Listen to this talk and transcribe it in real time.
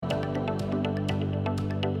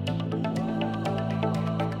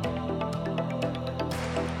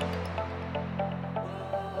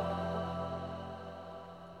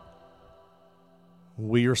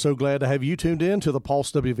We are so glad to have you tuned in to the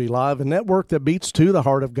Pulse WV Live, a network that beats to the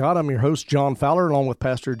heart of God. I'm your host, John Fowler, along with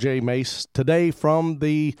Pastor Jay Mace, today from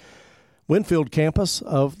the Winfield campus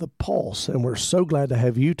of the Pulse, and we're so glad to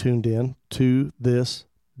have you tuned in to this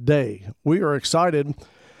day. We are excited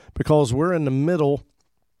because we're in the middle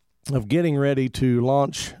of getting ready to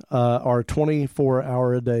launch our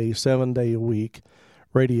 24-hour-a-day, 7-day-a-week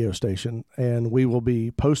radio station, and we will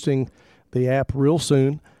be posting the app real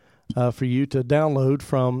soon for you to download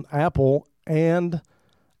from Apple and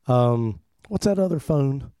what's that other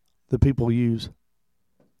phone that people use?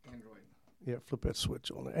 Android. Yeah, flip that switch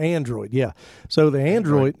on. Android, yeah. So the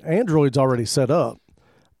Android's already set up,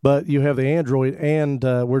 but you have the Android, and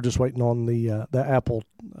we're just waiting on the Apple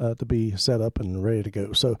to be set up and ready to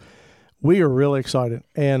go. So we are really excited.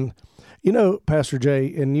 And, you know, Pastor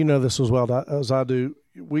Jay, and you know this as well as I do,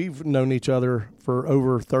 we've known each other for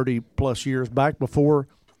over 30-plus years, back before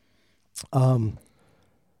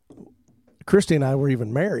Christy and I were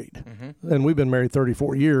even married. Mm-hmm. And we've been married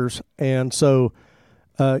 34 years. And so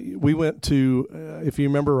we went to, if you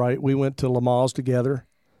remember right, we went to Lamaze together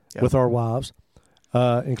with our wives,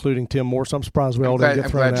 including Tim Morse. I'm surprised we all didn't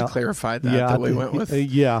get thrown out. I'm glad you clarified that we went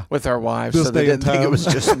with our wives, this so they didn't think it was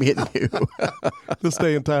just me and you. This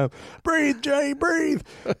day and time. Breathe, Jay, breathe.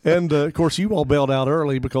 And, of course, you all bailed out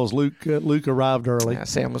early because Luke arrived early. Yeah,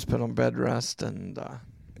 Sam was put on bed rest, and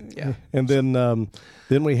yeah. And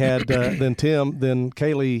then we had then Tim, then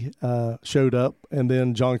Kaylee showed up, and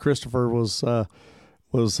then John Christopher was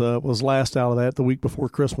last out of that the week before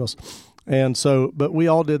Christmas. And so, but we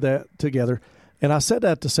all did that together. And I said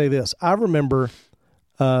that to say this. I remember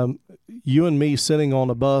you and me sitting on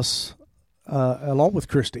a bus along with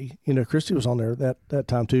Christy. You know, Christy was on there that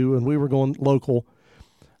time too, and we were going local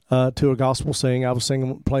to a gospel sing. I was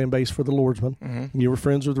playing bass for the Lordsmen. Mm-hmm. You were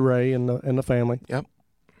friends with Ray and the family. Yep.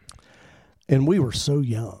 And we were so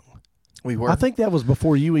young. We were. I think that was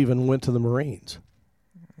before you even went to the Marines.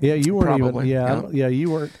 Yeah, you weren't Probably. even. Yeah,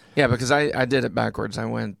 you weren't. Yeah, because I did it backwards. I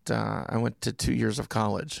went to 2 years of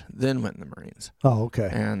college, then went in the Marines. Oh, okay.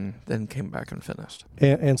 And then came back and finished.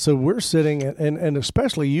 And so we're sitting, and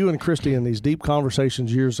especially you and Christy in these deep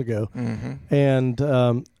conversations years ago. Mm-hmm.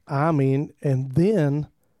 And I mean, and then,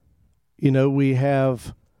 you know, we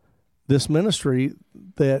have this ministry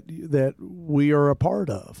that we are a part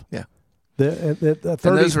of. Yeah. And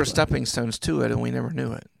those were stepping stones to it, and we never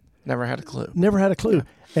knew it. Never had a clue. Never had a clue.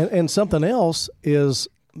 Yeah. And something else is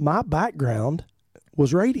my background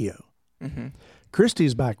was radio. Mm-hmm.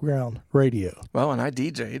 Christy's background, radio. Well, and I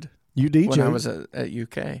DJ'd. You DJ'd. When I was at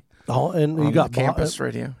UK. Oh, and you got campus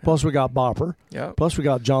radio. Plus we got Bopper. Yeah. Plus we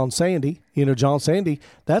got John Sandy. You know, John Sandy,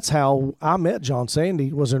 that's how I met John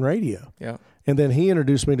Sandy, was in radio. Yeah. And then he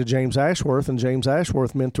introduced me to James Ashworth, and James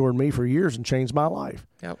Ashworth mentored me for years and changed my life.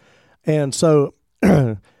 Yep. And so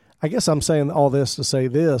I guess I'm saying all this to say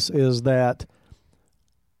this is that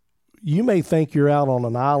you may think you're out on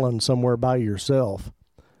an island somewhere by yourself,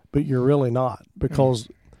 but you're really not, because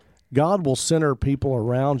God will center people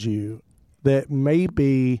around you that may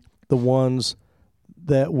be the ones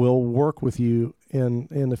that will work with you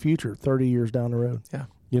in the future, 30 years down the road. Yeah.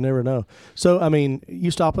 You never know. So, I mean, you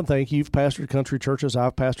stop and think. You've pastored country churches.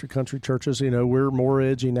 I've pastored country churches. You know, we're more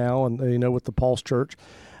edgy now, and, you know, with the Pulse Church.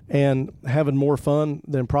 And having more fun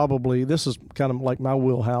than probably, this is kind of like my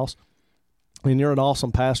wheelhouse. And you're an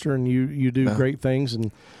awesome pastor, and you do great things,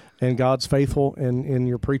 and God's faithful in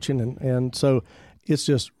your preaching. And so it's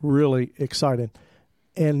just really exciting.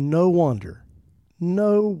 And no wonder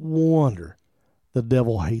the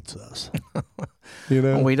devil hates us. You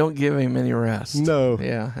know? Well, we don't give him any rest. No.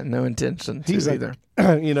 Yeah, and no intention to either.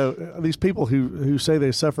 You know, these people who say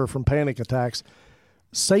they suffer from panic attacks,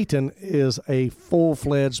 Satan is a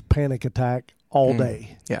full-fledged panic attack all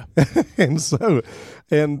day. Yeah. And so,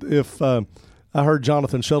 and if I heard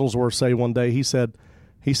Jonathan Shuttlesworth say one day, he said,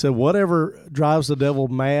 whatever drives the devil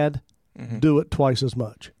mad, do it twice as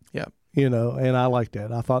much. Yeah. You know, and I like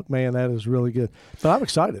that. I thought, man, that is really good. But I'm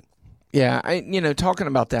excited. Yeah, talking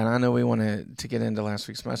about that, I know we wanted to get into last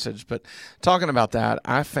week's message, but talking about that,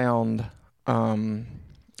 I found, I'm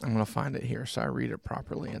going to find it here so I read it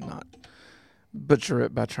properly and not butcher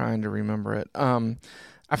it by trying to remember it.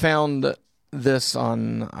 I found this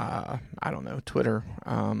on, I don't know, Twitter.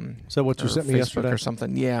 So what you sent me Facebook yesterday? Or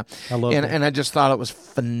something, yeah. I love it. And I just thought it was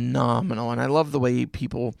phenomenal, and I love the way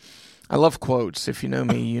people... I love quotes. If you know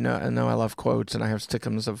me, you know I love quotes, and I have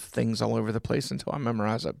stickums of things all over the place until I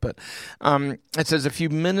memorize it. But it says, if you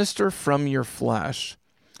minister from your flesh,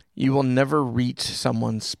 you will never reach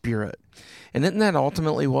someone's spirit. And isn't that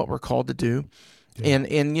ultimately what we're called to do? Yeah.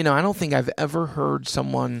 And I don't think I've ever heard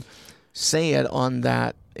someone say it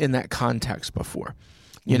in that context before.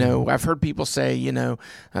 You know, I've heard people say, your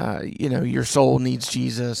soul needs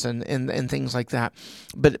Jesus and things like that.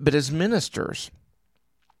 But as ministers,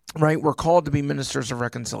 right, we're called to be ministers of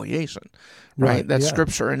reconciliation, right? That's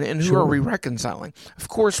Scripture. And who are we reconciling? Of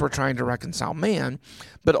course, we're trying to reconcile man,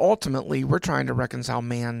 but ultimately we're trying to reconcile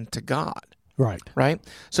man to God. Right. Right?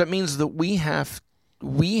 So it means that we have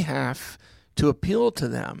to appeal to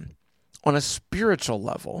them on a spiritual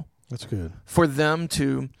level. That's good. For them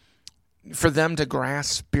to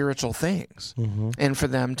grasp spiritual things, and for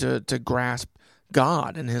them to grasp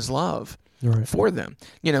God and His love for them.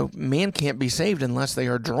 You know, man can't be saved unless they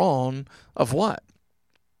are drawn of what?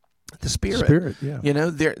 The Spirit. Spirit, yeah. You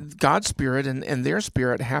know, God's Spirit and their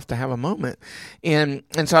spirit have to have a moment. And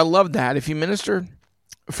so I love that. If you minister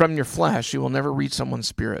from your flesh, you will never reach someone's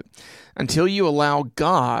spirit. Until you allow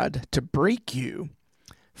God to break you,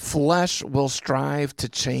 flesh will strive to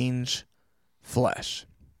change flesh.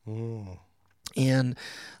 And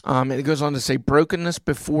it goes on to say, brokenness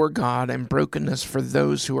before God and brokenness for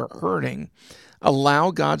those who are hurting.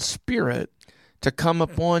 Allow God's Spirit to come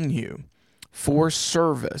upon you for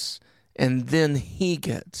service, and then He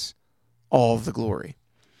gets all of the glory.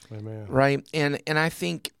 Amen. Right? And I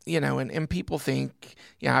think, and people think,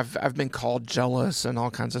 I've been called jealous and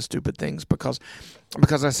all kinds of stupid things because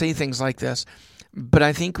I say things like this. But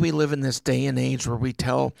I think we live in this day and age where we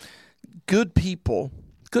tell good people,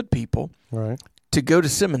 right, to go to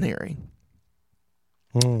seminary,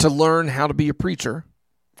 to learn how to be a preacher.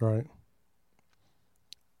 Right.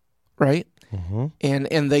 Right?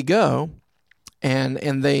 And they go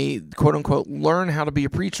and they, quote unquote, learn how to be a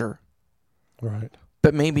preacher. Right.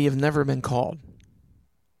 But maybe have never been called.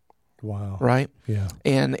 Wow. Right? Yeah.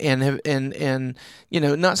 And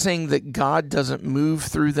not saying that God doesn't move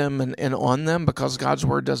through them and on them, because God's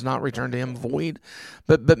word does not return to Him void,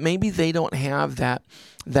 but maybe they don't have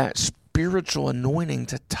that spiritual anointing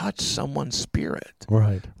to touch someone's spirit.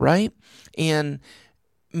 Right. Right? And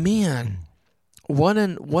man, what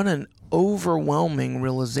an overwhelming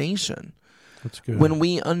realization. That's good. When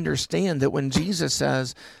we understand that when Jesus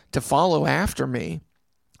says to follow after me,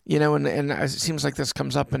 and it seems like this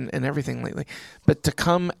comes up in everything lately, but to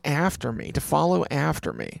come after me, to follow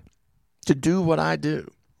after me, to do what I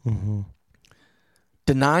do,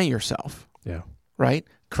 deny yourself, right?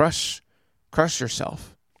 Crush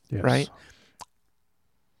yourself, right?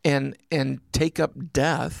 And take up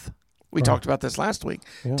death. We talked about this last week.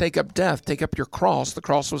 Yeah. Take up death. Take up your cross. The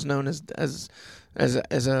cross was known as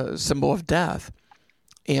a symbol of death,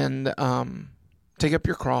 and take up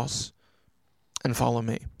your cross and follow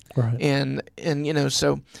me. Right. And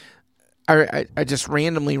so I just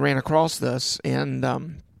randomly ran across this, and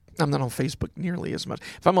I'm not on Facebook nearly as much.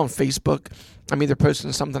 If I'm on Facebook, I'm either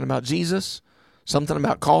posting something about Jesus, something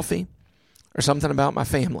about coffee, or something about my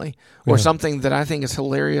family, or something that I think is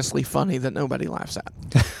hilariously funny that nobody laughs at.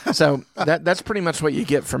 So that's pretty much what you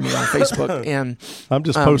get from me on Facebook. And I'm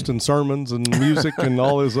just posting sermons and music and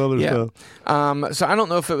all this other stuff. So I don't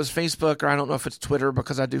know if it was Facebook or I don't know if it's Twitter,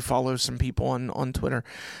 because I do follow some people on Twitter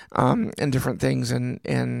and different things,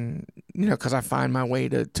 and because I find my way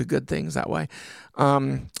to good things that way.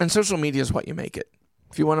 And social media is what you make it.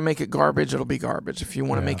 If you want to make it garbage, it'll be garbage. If you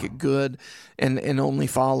want to make it good and only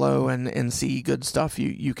follow and see good stuff,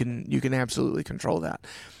 you can absolutely control that.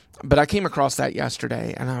 But I came across that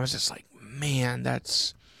yesterday, and I was just like, man,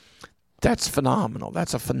 that's phenomenal.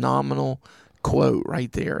 That's a phenomenal quote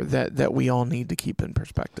right there that we all need to keep in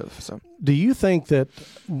perspective. So, do you think that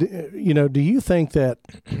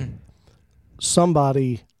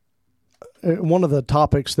somebody, one of the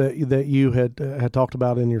topics that you had talked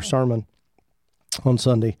about in your sermon on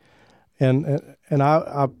Sunday, and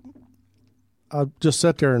I just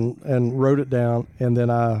sat there and wrote it down, and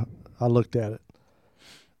then I looked at it.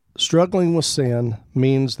 Struggling with sin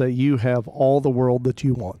means that you have all the world that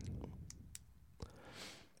you want.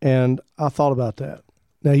 And I thought about that.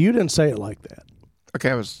 Now, you didn't say it like that. Okay,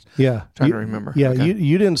 I was trying to remember. Yeah, okay.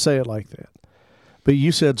 you didn't say it like that. But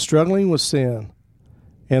you said struggling with sin,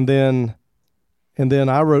 and then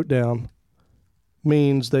I wrote down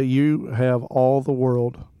means that you have all the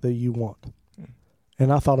world that you want.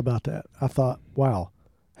 And I thought about that. I thought, wow,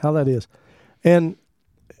 how that is. And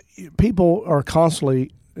people are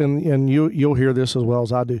constantly, and you'll hear this as well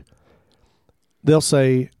as I do, they'll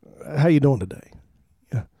say, how you doing today?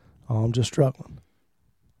 Yeah, oh, I'm just struggling.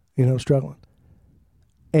 Struggling.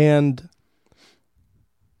 And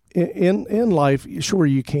in life, sure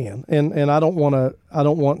you can, and I don't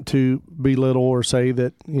want to belittle or say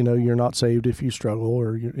that you're not saved if you struggle,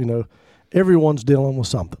 or everyone's dealing with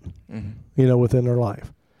something, within their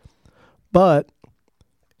life. But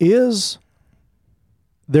is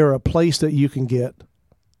there a place that you can get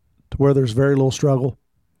to where there's very little struggle,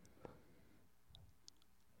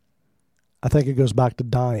 I think it goes back to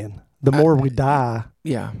dying. The more we die,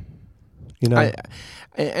 yeah,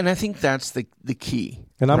 and I think that's the key.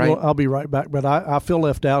 And right? I'll be right back. But I feel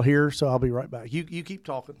left out here, so I'll be right back. You keep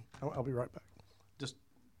talking. I'll be right back. Just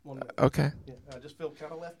 1 minute. Okay. Yeah, I just feel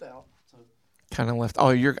kind of left out. So. Kind of left. Oh,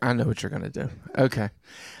 I know what you're going to do. Okay.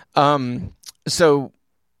 So.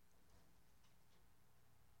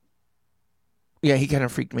 Yeah, he kind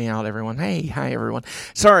of freaked me out, everyone. Hey, hi, everyone.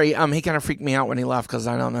 Sorry, he kind of freaked me out when he left because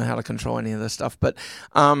I don't know how to control any of this stuff. But,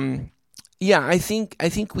 yeah, I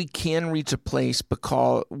think we can reach a place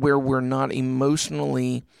where we're not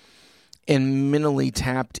emotionally and mentally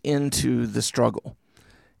tapped into the struggle.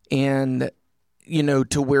 And,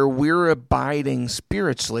 to where we're abiding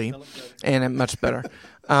spiritually, and much better,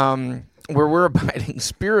 where we're abiding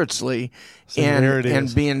spiritually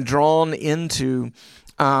and being drawn into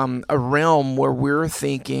a realm where we're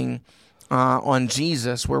thinking on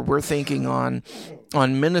Jesus, where we're thinking on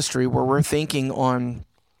ministry, where we're thinking on,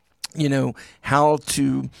 how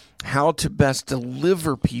to best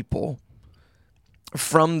deliver people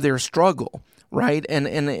from their struggle, right? And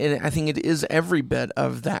I think it is every bit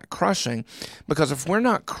of that crushing, because if we're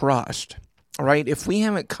not crushed, right, if we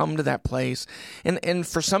haven't come to that place, and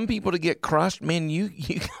for some people to get crushed, man, you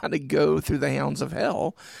got to go through the hounds of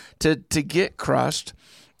hell to get crushed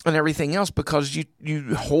and everything else, because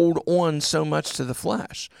you hold on so much to the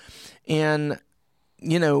flesh. And,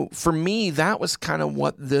 for me, that was kind of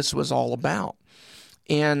what this was all about.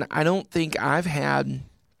 And I don't think I've had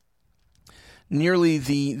nearly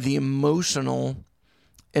the emotional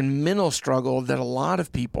and mental struggle that a lot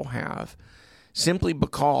of people have, simply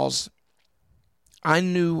because I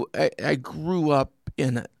knew I grew up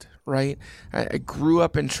in it, right? I grew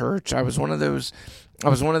up in church. I was one of those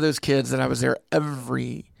kids that I was there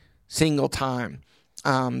every single time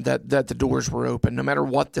that the doors were open, no matter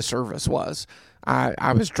what the service was.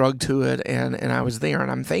 I was drugged to it, and I was there, and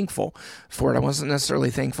I'm thankful for it. I wasn't necessarily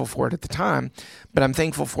thankful for it at the time, but I'm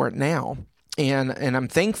thankful for it now. And I'm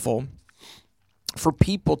thankful for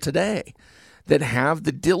people today that have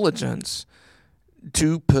the diligence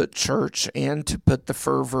to put church and to put the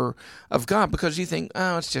fervor of God, because you think,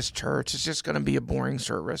 oh, it's just church. It's just going to be a boring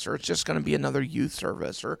service, or it's just going to be another youth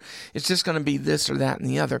service, or it's just going to be this or that and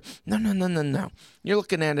the other. No. You're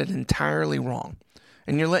looking at it entirely wrong.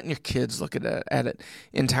 And you're letting your kids look at it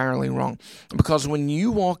entirely wrong. Because when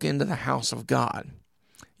you walk into the house of God,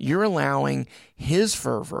 you're allowing His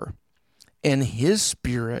fervor and His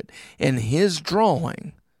Spirit and His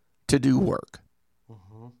drawing to do work.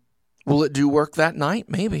 Will it do work that night?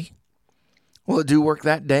 Maybe. Will it do work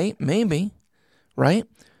that day? Maybe. Right?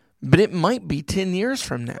 But it might be 10 years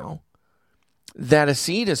from now that a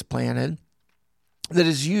seed is planted that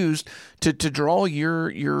is used to draw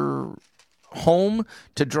your home,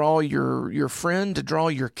 to draw your friend, to draw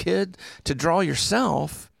your kid, to draw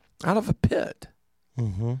yourself out of a pit.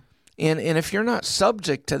 Mm-hmm. And if you're not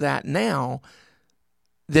subject to that now,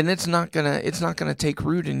 then it's not gonna take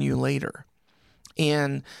root in you later.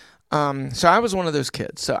 And so I was one of those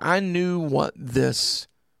kids. So I knew what this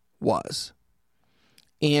was,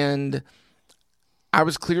 and I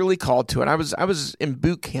was clearly called to it. I was in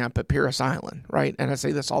boot camp at Parris Island, right? And I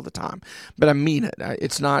say this all the time, but I mean it.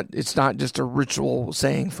 It's not just a ritual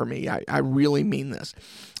saying for me. I really mean this.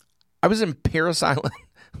 I was in Parris Island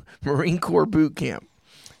Marine Corps boot camp,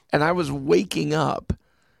 and I was waking up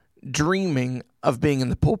dreaming of being in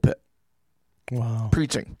the pulpit, wow,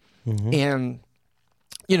 preaching. Mm-hmm. And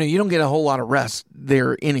you don't get a whole lot of rest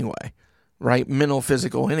there anyway, right? Mental,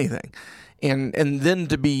 physical, anything. And then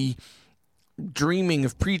to be dreaming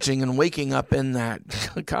of preaching and waking up in that,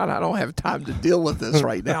 God, I don't have time to deal with this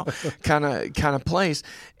right now kind of place.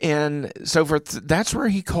 And so that's where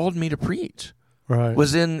He called me to preach. Right.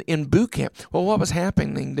 Was in boot camp. Well, what was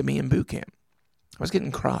happening to me in boot camp? I was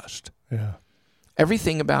getting crushed. Yeah.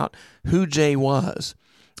 Everything about who Jay was,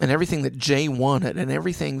 and everything that Jay wanted, and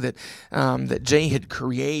everything that Jay had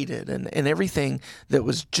created, and everything that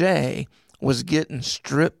was Jay was getting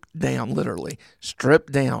stripped down, literally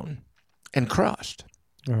stripped down and crushed.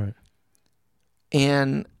 All right.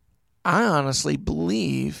 And I honestly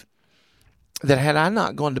believe that had I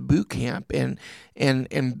not gone to boot camp and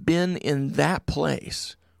been in that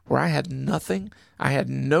place where I had nothing, I had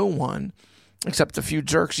no one except a few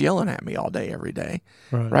jerks yelling at me all day, every day,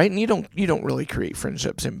 right? And you don't really create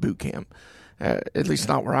friendships in boot camp, at least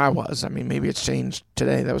not where I was. I mean, maybe it's changed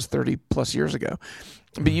today. That was 30 plus years ago,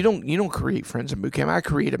 but you don't create friends in boot camp. I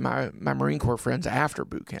created my Marine Corps friends after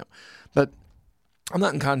boot camp, but I'm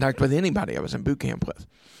not in contact with anybody I was in boot camp with,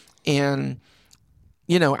 and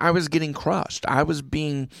I was getting crushed. I was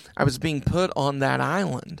being put on that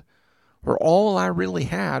island where all I really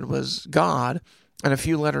had was God and a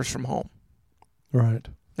few letters from home. Right.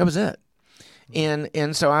 That was it.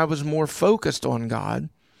 And so I was more focused on God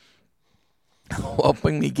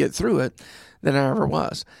helping me get through it than I ever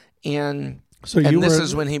was. And this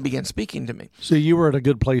is when he began speaking to me. So you were at a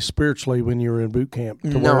good place spiritually when you were in boot camp?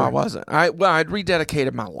 No, I wasn't. I'd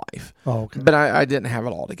rededicated my life. Oh, okay. But I didn't have it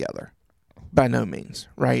all together. By no means,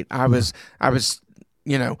 right? I was, I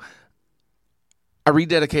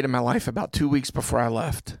rededicated my life about 2 weeks before I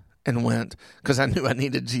left and went, because I knew I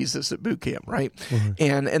needed Jesus at boot camp, right?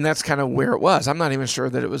 Mm-hmm. And that's kind of where it was. I'm not even sure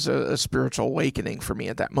that it was a spiritual awakening for me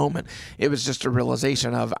at that moment. It was just a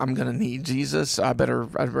realization of, I'm going to need Jesus. I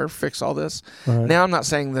better fix all this. Right. Now, I'm not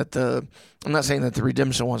saying that the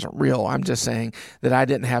redemption wasn't real. I'm just saying that I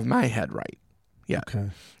didn't have my head right yet. Okay.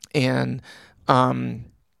 And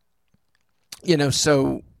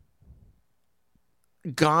so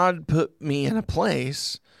God put me in a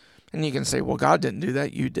place, and you can say, well, God didn't do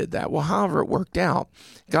that, you did that. Well, however it worked out,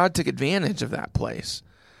 God took advantage of that place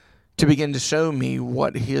to begin to show me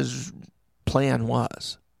what his plan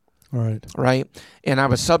was. Right? And I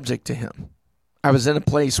was subject to him. I was in a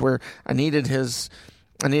place where I needed his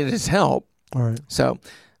help. All right. So,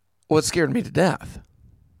 it scared me to death.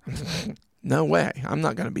 No way. I'm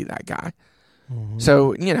not going to be that guy. Mm-hmm.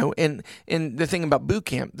 So, and the thing about boot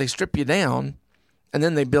camp, they strip you down and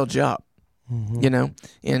then they build you up, mm-hmm.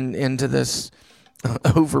 Into this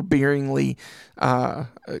overbearingly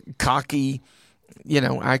cocky,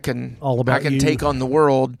 I can take on the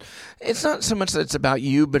world. It's not so much that it's about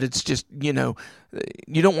you, but it's just, you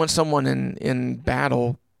don't want someone in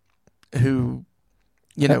battle who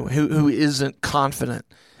isn't confident.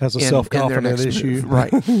 Has a self-confidence issue.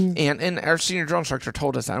 Right. And our senior drill instructor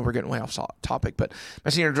told us, we're getting way off topic, but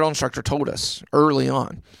my senior drill instructor told us early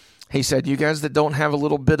on, he said, you guys that don't have a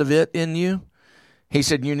little bit of it in you, he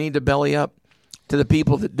said, you need to belly up to the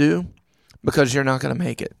people that do, because you're not going to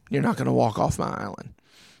make it. You're not going to walk off my island.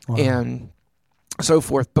 Wow. And so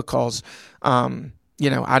forth, because, I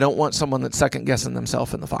don't want someone that's second-guessing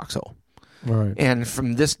themselves in the foxhole. Right. And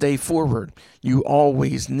from this day forward, you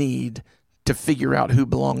always need to figure out who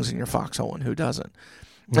belongs in your foxhole and who doesn't.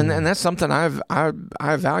 Mm-hmm. And that's something I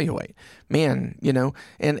evaluate. Man,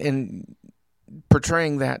 and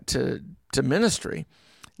portraying that to ministry,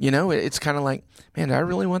 it's kind of like, man, do I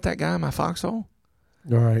really want that guy in my foxhole?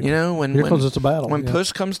 All right. When it's a battle. When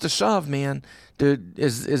push comes to shove, man, dude,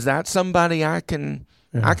 is that somebody I can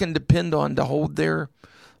depend on to hold their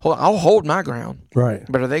I'll hold my ground. Right.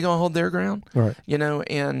 But are they going to hold their ground? Right.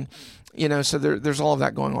 So there's all of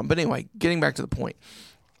that going on. But anyway, getting back to the point,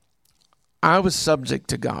 I was subject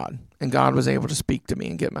to God, and God was able to speak to me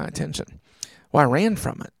and get my attention. Well, I ran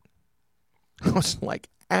from it. I was like,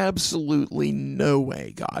 absolutely no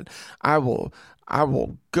way, God. I will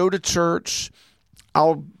go to church.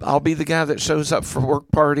 I'll be the guy that shows up for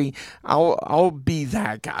work party. I'll be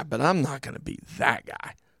that guy, but I'm not going to be that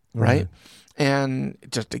guy, right? And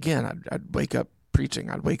just again, I'd wake up preaching.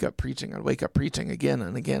 I'd wake up preaching. I'd wake up preaching again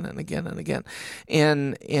and again and again and again.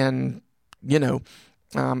 And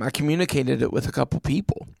I communicated it with a couple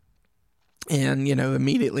people. And,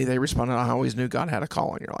 immediately they responded, I always knew God had a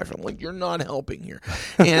call on your life. I'm like, you're not helping here.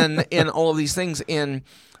 And all of these things. And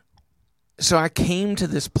so I came to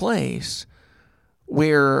this place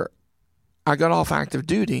where I got off active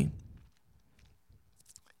duty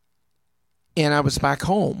and I was back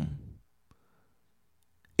home.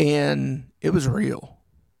 And it was real.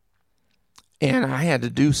 And I had to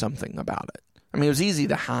do something about it. I mean, it was easy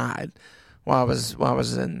to hide while I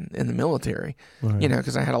was in the military, right.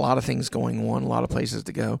 Because I had a lot of things going on, a lot of places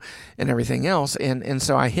to go and everything else. And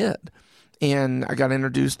so I hid. And I got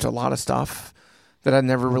introduced to a lot of stuff that I'd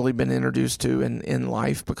never really been introduced to in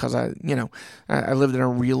life, because I lived in a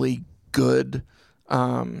really good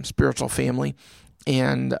spiritual family.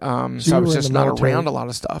 And so I was just not around a lot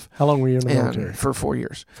of stuff. How long were you in the military? For 4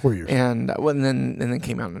 years. 4 years. And then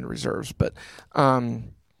came out in the reserves. But, so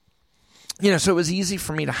it was easy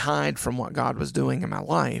for me to hide from what God was doing in my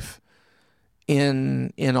life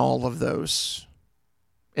in all of those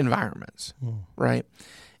environments, right?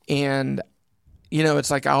 And,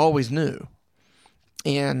 it's like I always knew.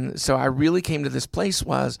 And so I really came to this place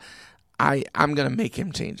was I'm going to make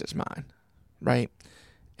him change his mind, right?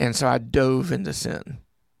 And so I dove into sin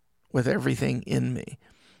with everything in me.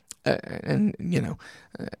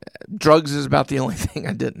 Drugs is about the only thing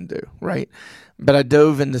I didn't do, right? But I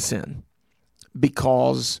dove into sin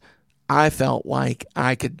because I felt like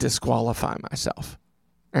I could disqualify myself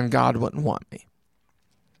and God wouldn't want me.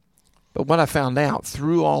 But what I found out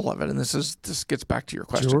through all of it, and this gets back to your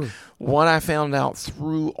question, Sure. what I found out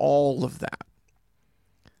through all of that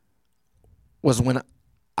was when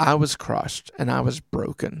I was crushed and I was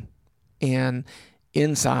broken, and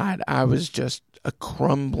inside I was just a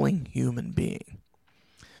crumbling human being,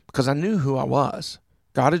 because I knew who I was.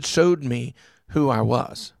 God had showed me who I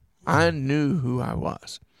was. I knew who I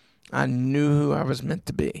was. I knew who I was meant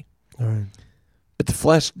to be. All right. But the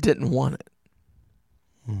flesh didn't want it.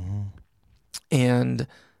 Mm-hmm. And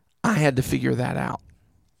I had to figure that out.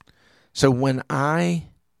 So when I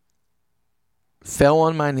fell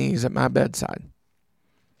on my knees at my bedside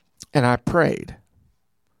and I prayed,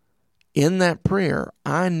 in that prayer,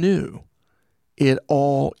 I knew it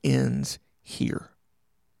all ends here.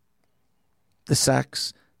 The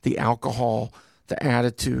sex, the alcohol, the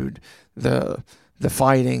attitude, the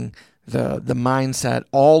fighting, the mindset,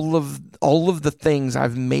 all of the things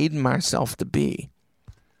I've made myself to be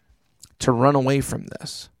to run away from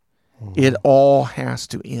this. Mm-hmm. It all has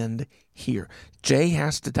to end here. Jay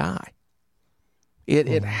has to die.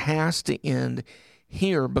 It has to end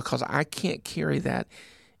here, because I can't carry that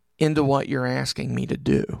into what you're asking me to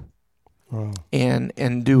do. Wow.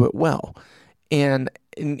 and do it well. And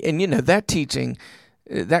you know, that teaching,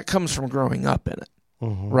 that comes from growing up in it.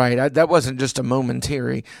 Mm-hmm. Right? That wasn't just a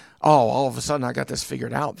momentary, all of a sudden I got this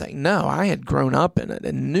figured out thing. No, I had grown up in it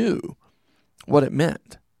and knew what it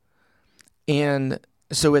meant. And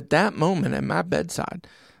so at that moment at my bedside,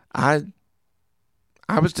 I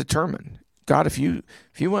was determined. God, if you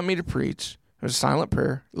want me to preach, it was a silent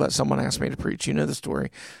prayer. Let someone ask me to preach. You know the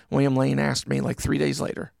story. William Lane asked me like 3 days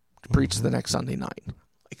later to preach the next Sunday night.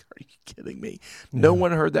 Like, are you kidding me? Yeah. No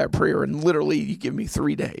one heard that prayer, and literally you give me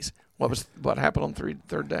 3 days. What happened on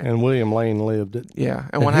third day? And William Lane lived it. Yeah.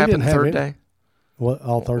 And what happened third day? What,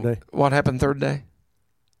 all third day? What happened third day?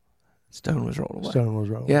 Stone was rolled away. Stone was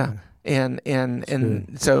rolled away. away.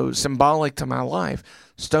 And so symbolic to my life,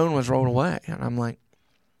 stone was rolled away. And I'm like,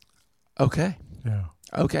 okay. Yeah.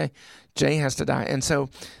 Okay. Jay has to die. And so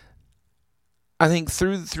I think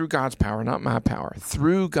through God's power, not my power,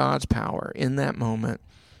 through God's power in that moment,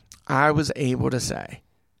 I was able to say,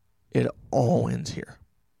 it all ends here.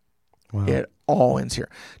 Wow. It all ends here.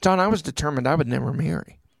 John, I was determined I would never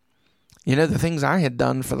marry. You know, the things I had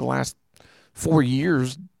done for the last 4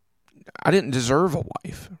 years, I didn't deserve a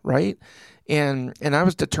wife, right? And I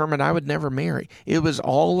was determined I would never marry. It was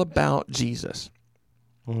all about Jesus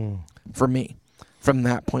for me from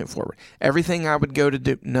that point forward. Everything I would go to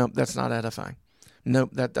do, nope, that's not edifying. Nope,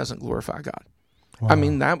 that doesn't glorify God. Wow. I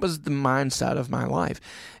mean, that was the mindset of my life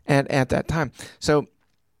at that time. So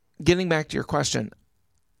getting back to your question,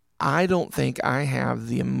 I don't think I have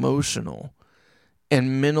the emotional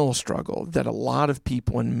and mental struggle that a lot of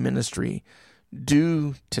people in ministry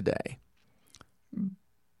do today,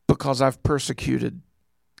 because I've persecuted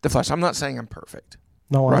the flesh. I'm not saying I'm perfect.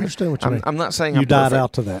 No, I understand what you mean. I'm not saying you I'm died perfect,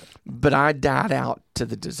 out to that. but I died out to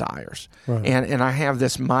the desires. Right. And I have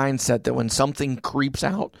this mindset that when something creeps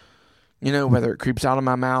out, you know, whether it creeps out of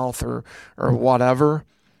my mouth or whatever,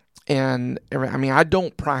 and I mean, I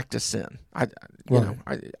don't practice sin. I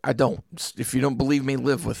don't. If you don't believe me,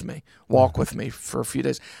 live with me, walk with me for a few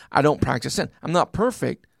days. I don't practice sin. I'm not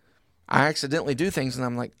perfect. I accidentally do things, and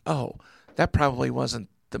I'm like, oh, that probably wasn't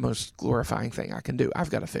the most glorifying thing I can do. I've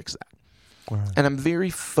got to fix that. Right. And I'm very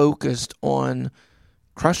focused on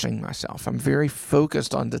crushing myself. I'm very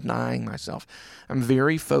focused on denying myself. I'm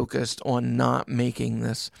very focused on not making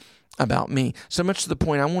this about me. So much to the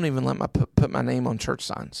point I won't even let put my name on church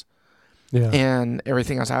signs. Yeah. And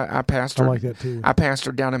everything else. I pastored. I like that too. I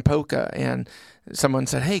pastored down in Polka, and someone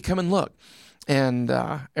said, "Hey, come and look," and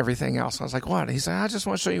everything else. I was like, "What?" He said, "I just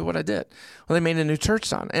want to show you what I did." Well, they made a new church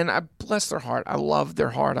sign, and I bless their heart. I love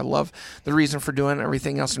their heart. I love the reason for doing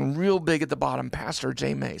everything else. And real big at the bottom, Pastor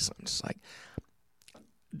Jay Mason. I'm just like,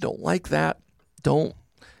 don't like that.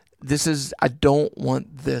 I don't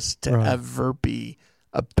want this to ever be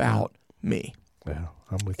about me. Yeah,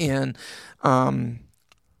 I'm with you. And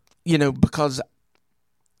you know, because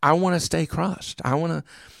I want to stay crushed. I want to,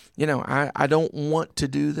 you know, I don't want to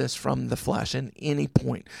do this from the flesh at any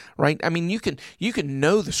point, right? I mean, you can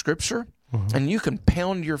know the scripture and you can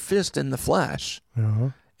pound your fist in the flesh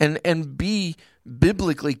and be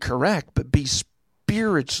biblically correct, but be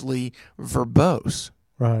spiritually verbose.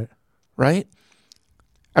 Right. Right?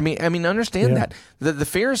 I mean, understand that. The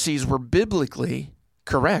Pharisees were biblically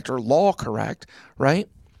correct or law correct, right?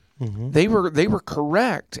 Mm-hmm. They were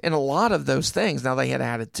correct in a lot of those things. Now they had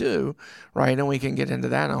added to, right? And we can get into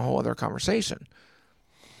that in a whole other conversation.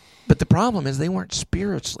 But the problem is they weren't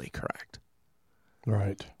spiritually correct.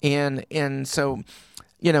 Right. And so,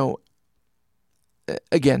 you know,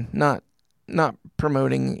 again, not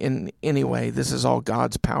promoting in any way. This is all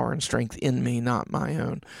God's power and strength in me, not my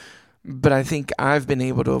own. But I think I've been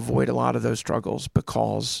able to avoid a lot of those struggles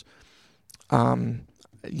because,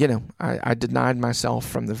 I denied myself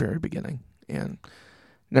from the very beginning and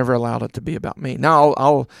never allowed it to be about me. Now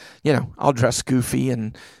I'll dress goofy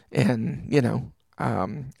and I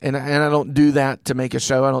don't do that to make a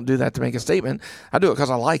show. I don't do that to make a statement. I do it because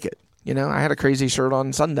I like it. I had a crazy shirt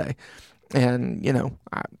on Sunday, and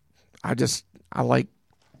I like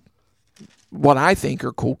what I think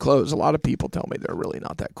are cool clothes. A lot of people tell me they're really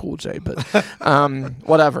not that cool, Jay, but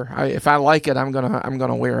whatever. If I like it, I'm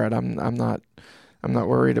gonna wear it. I'm not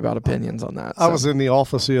worried about opinions on that. I was in the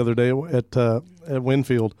office the other day at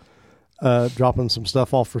Winfield, dropping some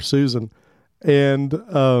stuff off for Susan, and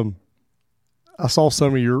I saw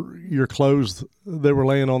some of your clothes that were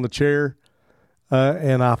laying on the chair,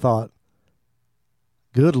 and I thought,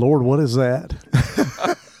 good Lord, what is that?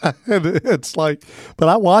 And it's like, but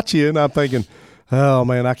I watch you and I'm thinking, oh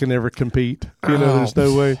man, I can never compete. There's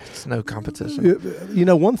no way. It's no competition.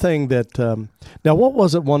 One thing that, now what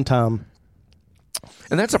was it one time?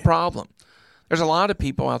 And that's a problem. There's a lot of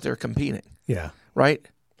people out there competing. Yeah. Right?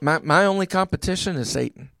 My only competition is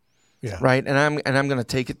Satan. Yeah. Right? And I'm going to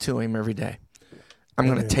take it to him every day. I'm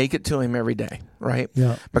going to take it to him every day, right?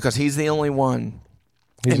 Yeah. Because he's the only one.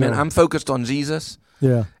 Amen. I'm focused on Jesus.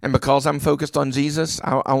 Yeah. And because I'm focused on Jesus,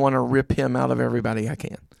 I want to rip him out of everybody I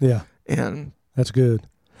can. Yeah. And that's good.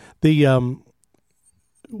 The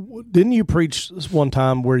didn't you preach one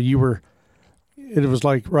time where it was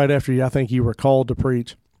like right after I think you were called to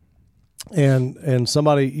preach, and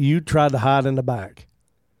you tried to hide in the back,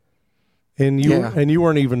 and you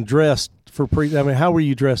weren't even dressed for preach. I mean, how were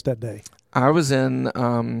you dressed that day? I was in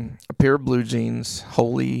a pair of blue jeans,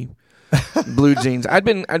 holy blue jeans. I'd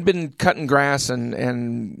been cutting grass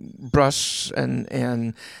and brush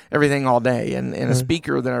and everything all day, and a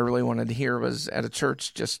speaker that I really wanted to hear was at a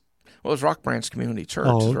church it was Rock Branch Community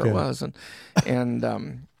Church is where it was, and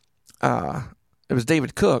it was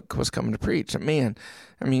David Cook was coming to preach. And man,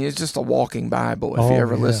 I mean, it's just a walking Bible. If you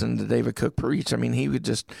ever listened to David Cook preach, I mean, he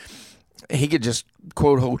could just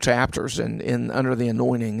quote whole chapters in under the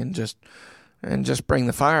anointing and just bring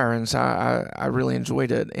the fire. And so I really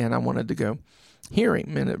enjoyed it, and I wanted to go hear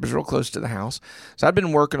him, and it was real close to the house. So I'd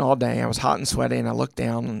been working all day. I was hot and sweaty, and I looked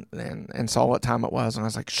down and saw what time it was, and I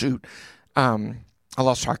was like, shoot, I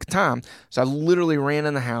lost track of time. So I literally ran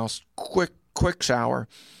in the house, quick shower,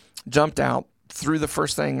 jumped out, threw the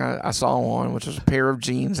first thing I saw on, which was a pair of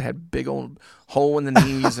jeans, had a big old hole in the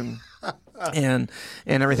knees and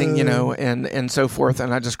everything, and so forth.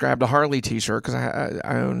 And I just grabbed a Harley T-shirt because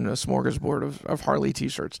I own a smorgasbord of Harley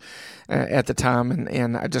T-shirts at the time,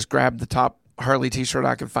 and I just grabbed the top Harley T-shirt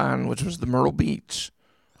I could find, which was the Myrtle Beach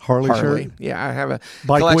Harley shirt. Yeah, I have a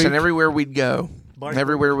Bike collection week. Everywhere we'd go.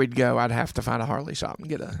 Everywhere we'd go, I'd have to find a Harley shop and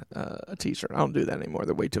get a T-shirt. I don't do that anymore;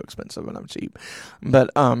 they're way too expensive, and I'm cheap.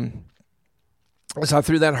 But so I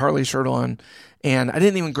threw that Harley shirt on, and I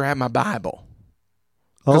didn't even grab my Bible.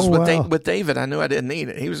 Because with David, I knew I didn't need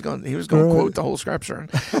it. He was going to quote the whole scripture.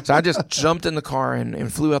 So I just jumped in the car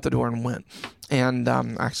and flew out the door and went. And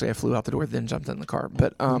actually, I flew out the door, then jumped in the car.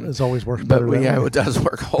 But it's always worked better that way. It does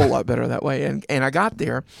work a whole lot better that way. And I got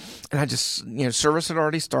there, and I just, service had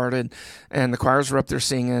already started, and the choirs were up there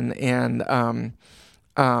singing, and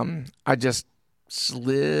I just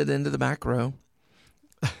slid into the back row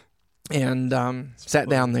and sat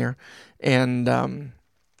down there, and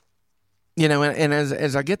and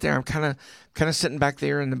as I get there, I'm kind of sitting back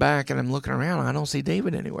there in the back, and I'm looking around, and I don't see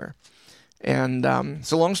David anywhere. And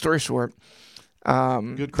so, long story short,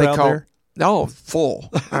 good crowd there. Oh, full.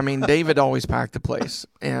 I mean, David always packed the place,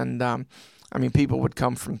 and people would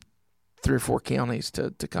come from 3 or 4 counties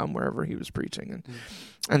to come wherever he was preaching,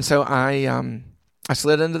 and so I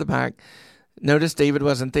slid into the back. Noticed David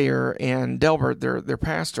wasn't there, and Delbert, their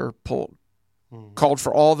pastor, called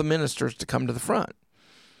for all the ministers to come to the front.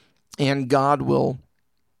 And God will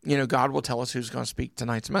tell us who's going to speak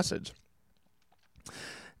tonight's message.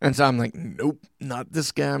 And so I'm like, nope, not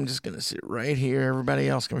this guy. I'm just going to sit right here. Everybody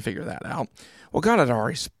else can figure that out. Well, God had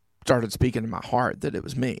already started speaking to my heart that it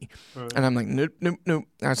was me. Right. And I'm like, nope.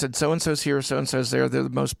 I said, so-and-so's here, so-and-so's there. They're the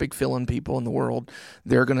most big filling people in the world.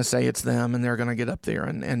 They're going to say it's them, and they're going to get up there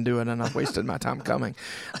and do it, and I've wasted my time coming.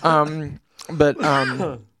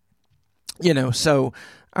 So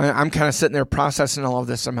I'm kind of sitting there processing all of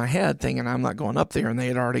this in my head, thinking I'm not going up there, and they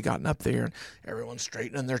had already gotten up there, and everyone's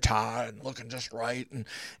straightening their tie and looking just right, and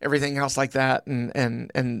everything else like that.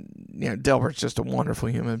 And Delbert's just a wonderful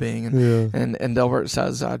human being, and Delbert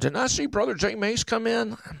says, "Didn't I see Brother Jay Mace come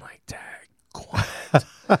in?" I'm like, "Dang, quiet."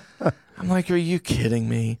 I'm like, are you kidding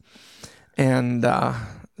me? And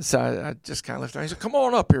so I just kind of lifted. He said, come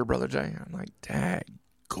on up here, Brother Jay. I'm like,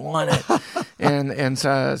 daggone it. and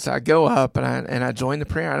so I go up and I joined the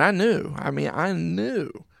prayer, and I knew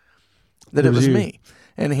that it was me.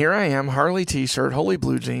 And here I am, Harley T-shirt, Holy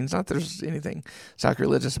Blue jeans. Not that there's anything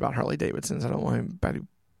sacrilegious about Harley Davidsons. I don't want anybody to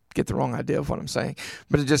get the wrong idea of what I'm saying.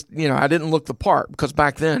 But it just, I didn't look the part, because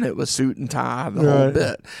back then it was suit and tie, the whole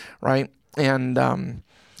bit, right? And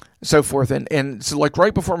so forth. And so, like,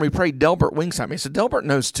 right before we prayed, Delbert winks at me. So Delbert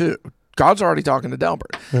knows too. God's already talking to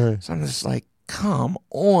Delbert. Right. So I'm just like, come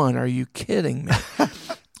on, are you kidding me?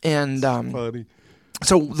 And funny.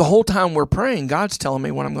 So the whole time we're praying, God's telling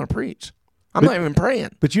me when I'm going to preach. I'm not even praying.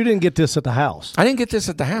 But you didn't get this at the house. I didn't get this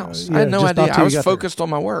at the house. I had no idea. I was focused on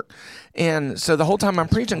my work. And so the whole time I'm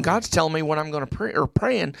preaching, God's telling me when I'm going to pray, or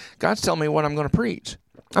praying, God's telling me when I'm going to preach.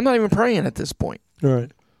 I'm not even praying at this point.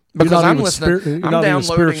 Right. Because I'm listening. I'm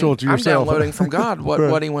downloading from God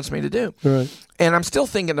what he wants me to do. Right. And I'm still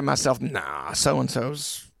thinking to myself, nah,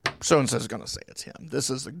 so-and-so's going to say it's him. This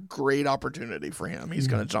is a great opportunity for him. He's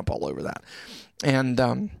going to jump all over that.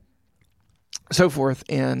 And so forth.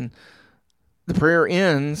 And the prayer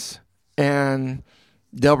ends, and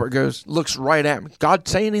Delbert looks right at me. God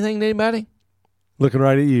say anything to anybody? Looking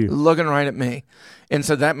right at you. Looking right at me. And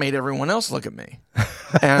so that made everyone else look at me.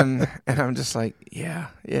 and I'm just like, yeah,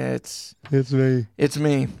 it's me. It's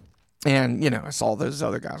me. And, I saw those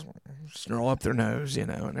other guys snarl up their nose,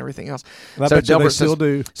 and everything else. I bet Delbert they still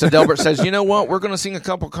do. So Delbert says, you know what? We're going to sing a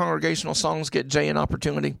couple congregational songs, get Jay an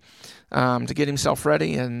opportunity to get himself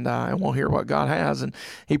ready, and we'll hear what God has. And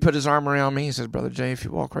he put his arm around me. He says, Brother Jay, if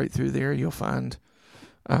you walk right through there, you'll find,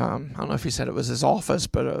 I don't know if he said it was his office,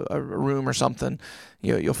 but a room or something.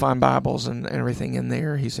 You'll find Bibles and everything in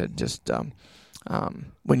there. He said, just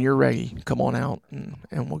when you're ready, come on out,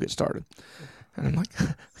 and we'll get started. And I'm like,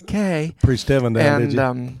 okay. Preached heaven down, did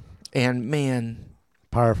you? And man,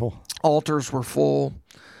 powerful. Altars were full.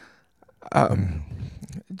 Yeah.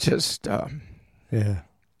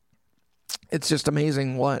 It's just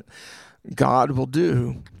amazing what God will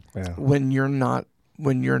do when you're not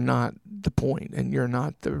the point, and you're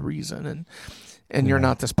not the reason, and you're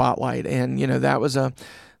not the spotlight. And that was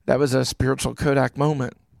a spiritual Kodak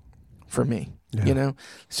moment for me. Yeah.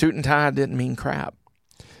 Suit and tie didn't mean crap.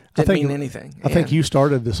 Didn't mean anything. I think you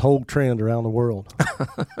started this whole trend around the world.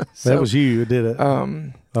 That was you who did it.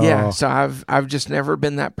 Yeah. So I've just never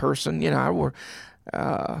been that person. I've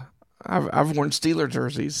worn Steeler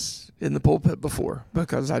jerseys in the pulpit before,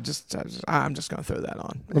 because I'm just going to throw that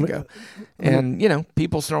on and go. And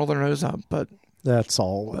people snarl their nose up, but that's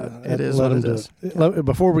all. It is what it is.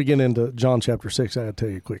 Before we get into John chapter 6, I got to tell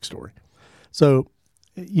you a quick story. So,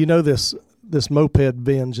 this moped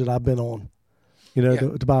binge that I've been on.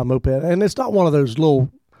 To buy a moped. And it's not one of those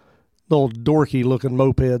little dorky looking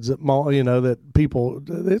mopeds that people,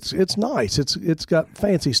 it's nice. It's got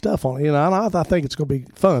fancy stuff on it, and I think it's going to be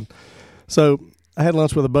fun. So I had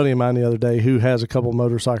lunch with a buddy of mine the other day who has a couple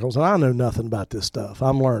motorcycles, and I know nothing about this stuff.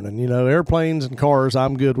 I'm learning, airplanes and cars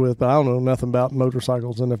I'm good with, but I don't know nothing about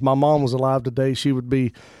motorcycles. And if my mom was alive today, she would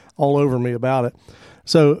be all over me about it.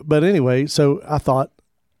 So, but anyway, I thought,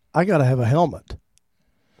 I got to have a helmet,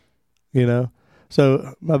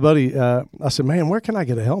 So my buddy, I said, man, where can I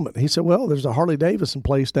get a helmet? He said, well, there's a Harley Davidson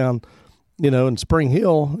place down, in Spring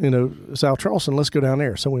Hill, South Charleston. Let's go down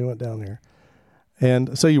there. So we went down there.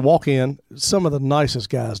 And so you walk in, some of the nicest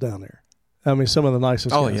guys down there. I mean, some of the nicest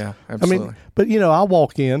guys. Oh, yeah, absolutely. I mean, but, I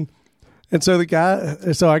walk in, and so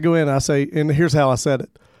I go in, I say, and here's how I said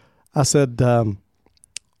it. I said,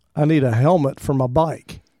 I need a helmet for my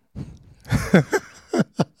bike.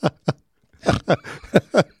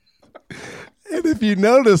 And if you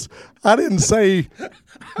notice, I didn't say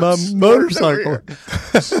my motorcycle.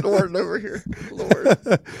 Snorting over here, Lord.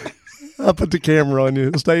 I put the camera on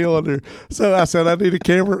you. Stay on there. So I said, I need a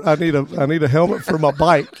camera. I need a helmet for my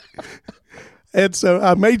bike. And so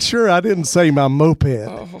I made sure I didn't say my moped.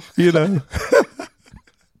 And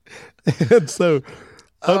so,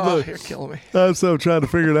 you're killing me. I'm so trying to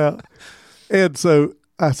figure it out. And so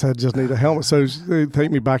I said, I just need a helmet. So they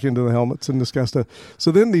take me back into the helmets and this kind of stuff.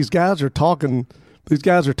 So then these guys are talking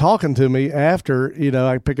to me after,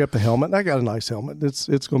 I pick up the helmet, and I got a nice helmet. It's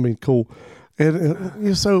going to be cool.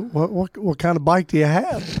 And so what kind of bike do you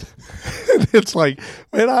have? And it's like,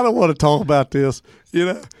 man, I don't want to talk about this,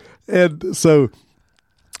 And so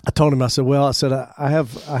I told him, I said, I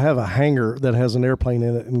have a hangar that has an airplane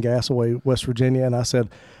in it in Gasaway, West Virginia. And I said,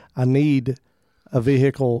 I need a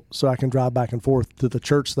vehicle so I can drive back and forth to the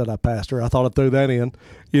church that I pastor. I thought I'd throw that in,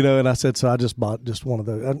 and I said, so I just bought just one of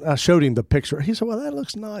those. And I showed him the picture. He said, well, that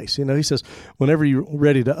looks nice. He says, whenever you're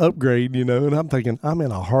ready to upgrade, and I'm thinking, I'm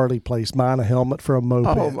in a Harley place buying a helmet for a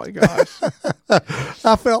moped. Oh my gosh.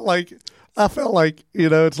 I felt like,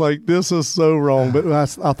 it's like, this is so wrong. But I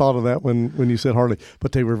thought of that when you said Harley,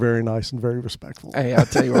 but they were very nice and very respectful. Hey, I'll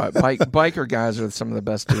tell you what, biker guys are some of the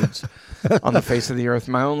best dudes on the face of the earth.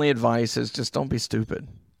 My only advice is just don't be stupid.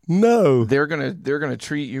 No, they're gonna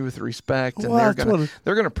treat you with respect, and well,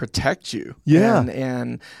 they're gonna protect you. Yeah,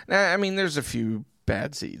 and I mean, there's a few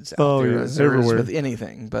bad seeds out there, as there everywhere is with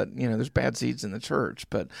anything, but there's bad seeds in the church.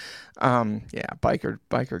 But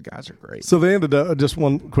biker guys are great. So they ended up, just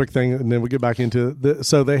one quick thing, and then we'll get back into it.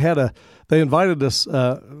 So they invited us,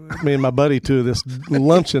 me and my buddy, to this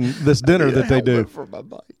luncheon, this dinner that they do. For my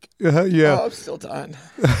bike. Yeah. Oh, I'm still dying.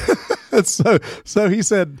 So he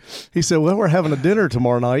said, well, we're having a dinner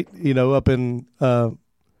tomorrow night, up in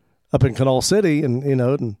Canal City,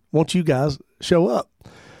 and won't you guys show up?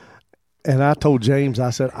 And I told James,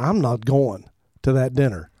 I said, I'm not going to that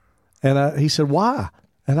dinner. And he said, why?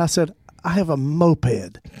 And I said, I have a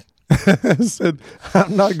moped. I said,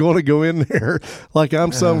 I'm not going to go in there like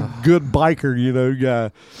I'm some good biker,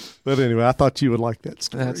 guy. But anyway, I thought you would like that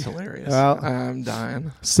story. That's hilarious. I'm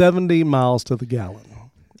dying. 70 miles to the gallon.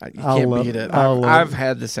 You can't beat it. I've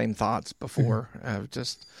had the same thoughts before. I've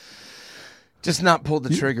just not pulled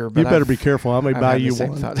the trigger. But you better be careful. I may buy you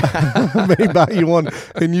one. I may buy you one,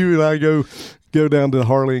 and you and I go down to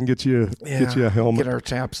Harley and get you a helmet. Get our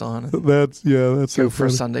chaps on. That's go so for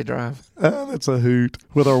a Sunday drive. That's a hoot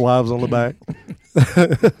with our wives on the back.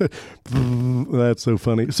 That's so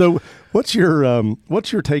funny. So, what's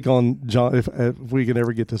your take on John? If we can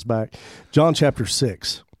ever get this back, John chapter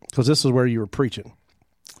 6, because this is where you were preaching,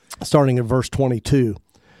 starting at verse 22.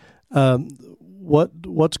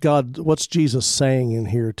 What's Jesus saying in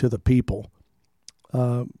here to the people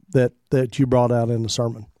that you brought out in the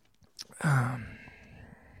sermon? A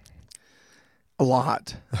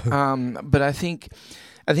lot, but I think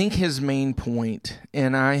his main point,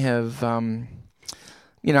 and I have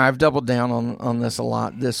I've doubled down on this a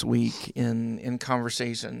lot this week in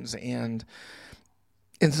conversations and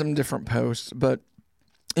in some different posts. But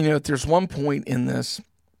there's one point in this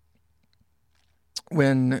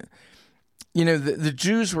when the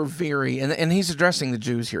Jews were very, and he's addressing the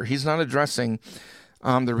Jews here. He's not addressing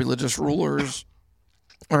the religious rulers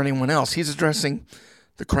or anyone else. He's addressing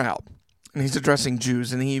the crowd, and he's addressing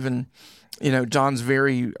Jews. And he even, John's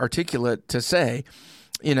very articulate to say,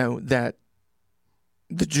 that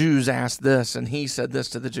the Jews asked this, and he said this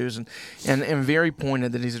to the Jews, and very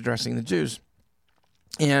pointed that he's addressing the Jews.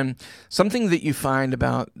 And something that you find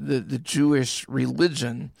about the Jewish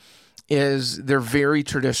religion is they're very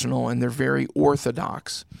traditional and they're very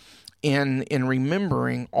orthodox in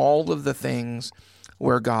remembering all of the things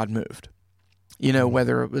where God moved.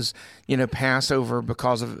 Whether it was, Passover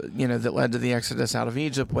because of, that led to the Exodus out of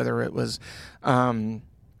Egypt, whether it was, the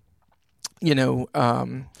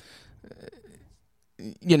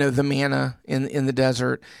manna in the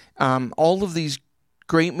desert, all of these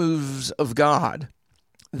great moves of God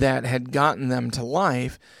that had gotten them to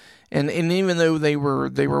life. And even though they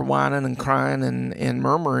were whining and crying and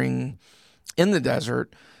murmuring in the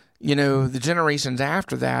desert, the generations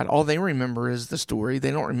after that, all they remember is the story.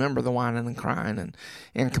 They don't remember the whining and crying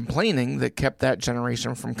and complaining that kept that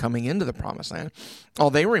generation from coming into the promised land. All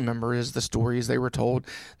they remember is the stories they were told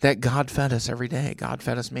that God fed us every day. God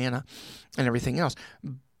fed us manna and everything else.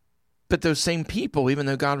 But those same people, even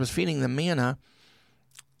though God was feeding them manna,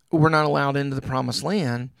 were not allowed into the promised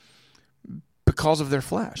land because of their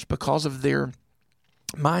flesh, because of their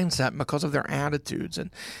mindset, because of their attitudes,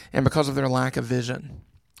 and because of their lack of vision,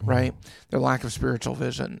 right? Their lack of spiritual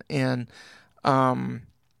vision. And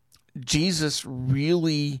Jesus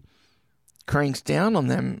really cranks down on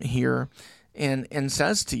them here and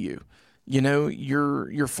says to you,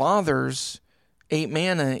 your fathers ate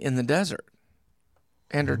manna in the desert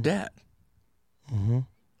and are dead,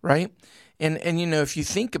 right? And if you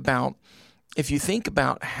think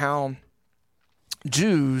about how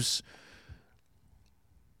Jews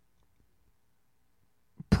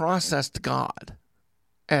processed God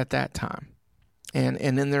at that time and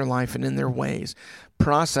in their life and in their ways,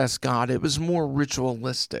 processed God, it was more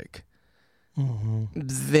ritualistic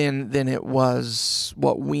than it was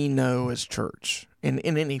what we know as church in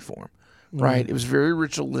any form, right? It was very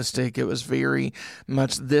ritualistic. It was very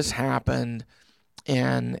much this happened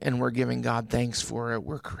and we're giving God thanks for it.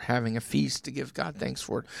 We're having a feast to give God thanks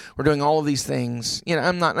for it. We're doing all of these things.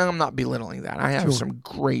 I'm not belittling that. I have some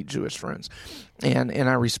great Jewish friends, and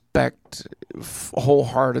I respect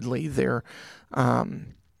wholeheartedly their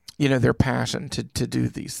their passion to do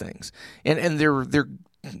these things, and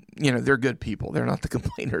they're good people. They're not the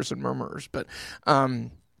complainers and murmurers, but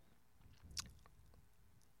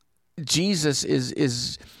Jesus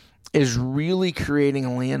is really creating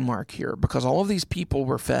a landmark here, because all of these people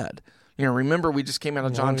were fed. Remember, we just came out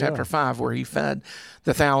of John chapter 5 where he fed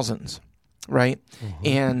the thousands, right?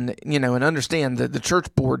 And, and understand that the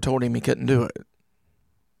church board told him he couldn't do it,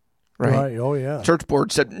 right? Oh, yeah. Church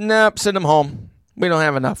board said, nope, send him home. We don't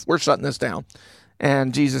have enough. We're shutting this down.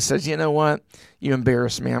 And Jesus says, you know what? You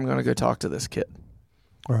embarrass me. I'm going to go talk to this kid.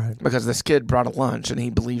 Right. Because this kid brought a lunch and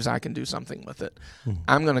he believes I can do something with it.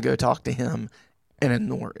 I'm going to go talk to him and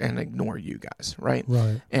ignore you guys, right?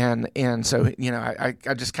 Right. And so,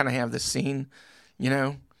 I just kind of have this scene,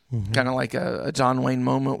 kind of like a John Wayne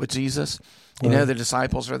moment with Jesus. The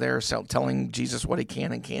disciples are there telling Jesus what he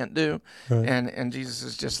can and can't do. Right. And Jesus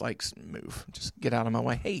is just like, move, just get out of my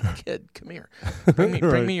way. Hey, kid, come here.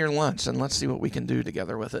 Bring me your lunch and let's see what we can do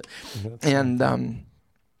together with it. And,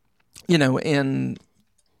 and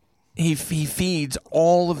he feeds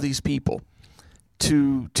all of these people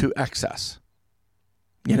to excess.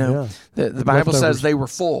 The Bible says they were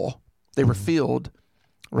full, they were filled,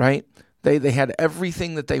 right? They had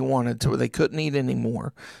everything that they wanted to where they couldn't eat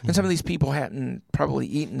anymore. And some of these people hadn't probably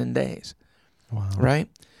eaten in days, right?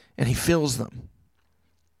 And he fills them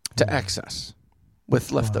to excess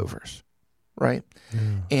with leftovers, right?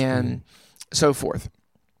 And so forth.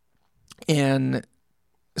 And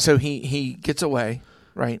so he gets away,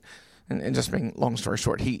 right? And just being long story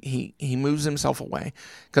short, he moves himself away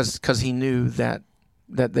because he knew that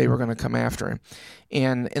they were going to come after him.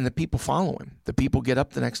 And the people follow him. The people get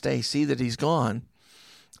up the next day, see that he's gone,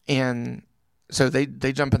 and so they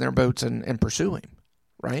jump in their boats and pursue him,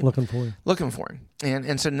 right? Looking for him.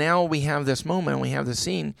 And so now we have this moment, we have this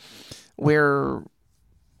scene where,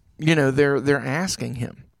 they're asking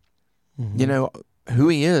him, who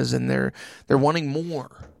he is, and they're wanting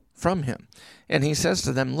more from him. And he says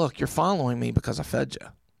to them, look, you're following me because I fed you.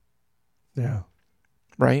 Yeah.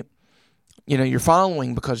 Right? You're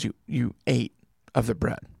following because you ate of the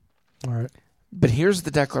bread. All right. But here's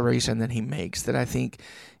the declaration that he makes that I think,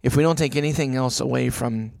 if we don't take anything else away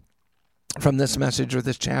from this message or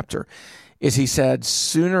this chapter, is he said,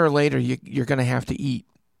 sooner or later you're going to have to eat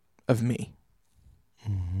of me.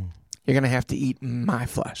 You're going to have to eat my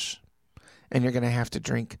flesh, and you're going to have to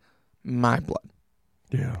drink my blood.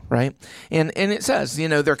 Yeah. Right. And it says,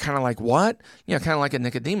 they're kind of like, what? Kind of like a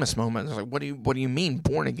Nicodemus moment. It's like, what do you mean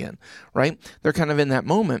born again? Right. They're kind of in that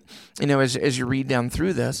moment, as you read down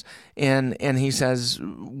through this, and he says,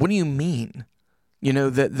 what do you mean?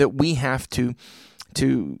 That we have to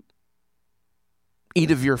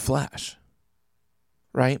eat of your flesh.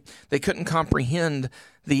 Right. They couldn't comprehend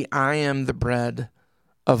the I am the bread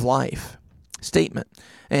of life statement.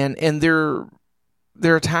 And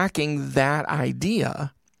they're attacking that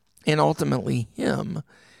idea and ultimately him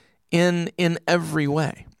in every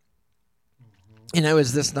way.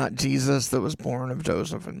 Is this not Jesus that was born of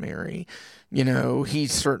Joseph and Mary?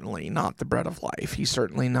 He's certainly not the bread of life. He's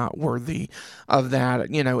certainly not worthy of that,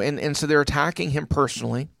 and so they're attacking him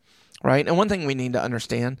personally, right? And one thing we need to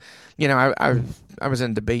understand, I was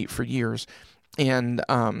in debate for years and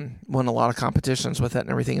won a lot of competitions with that and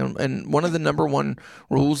everything. And one of the number one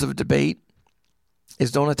rules of debate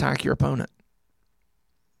is don't attack your opponent.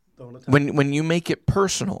 When you make it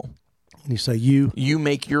personal, you say you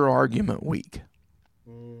make your argument weak.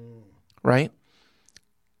 Right?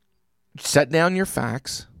 Set down your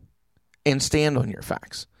facts and stand on your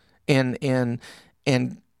facts. And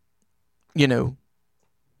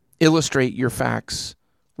illustrate your facts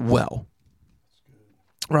well.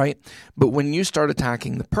 Right? But when you start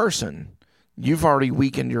attacking the person, you've already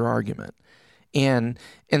weakened your argument. And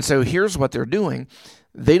so here's what they're doing.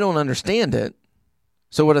 They don't understand it.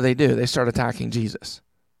 So what do? They start attacking Jesus.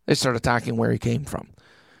 They start attacking where he came from.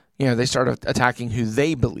 They start attacking who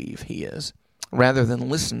they believe he is, rather than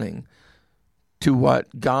listening to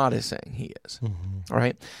what God is saying he is. All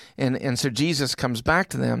right? And so Jesus comes back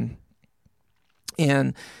to them,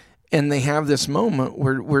 and they have this moment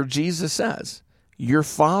where Jesus says, your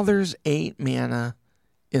fathers ate manna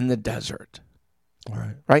in the desert. All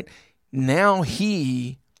right. Right? Now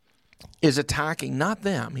he is attacking not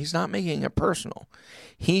them. He's not making it personal.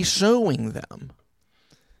 He's showing them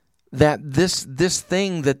that this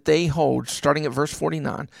thing that they hold, starting at verse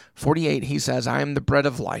 49, 48, he says, I am the bread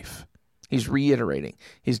of life. He's reiterating.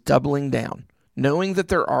 He's doubling down. knowing that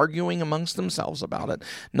they're arguing amongst themselves about it,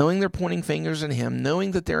 knowing they're pointing fingers at him,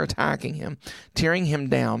 knowing that they're attacking him, tearing him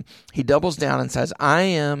down, he doubles down and says, I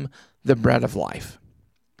am the bread of life.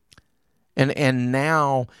 And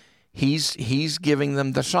now he's giving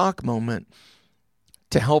them the shock moment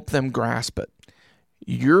to help them grasp it.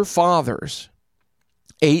 Your fathers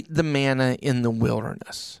ate the manna in the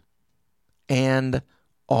wilderness and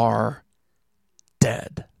are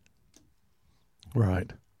dead.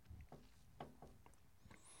 Right.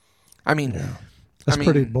 I mean, that's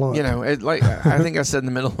pretty blunt. You know, like I think I said in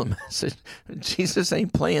the middle of the message, Jesus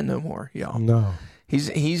ain't playing no more, y'all. No. He's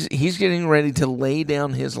getting ready to lay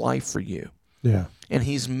down his life for you. Yeah. And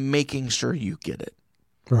he's making sure you get it.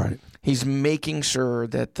 Right. He's making sure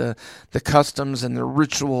that the customs and the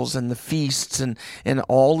rituals and the feasts and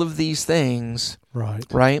all of these things, right,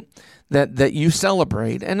 that you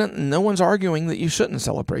celebrate. And no one's arguing that you shouldn't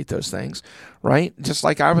celebrate those things, right? Just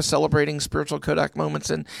like I was celebrating spiritual Kodak moments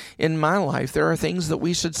in my life, there are things that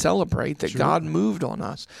we should celebrate that God moved on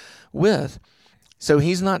us with. So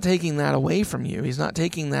he's not taking that away from you. He's not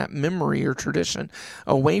taking that memory or tradition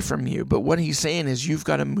away from you. But what he's saying is you've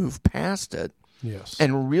got to move past it. Yes.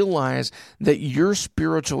 And realize that your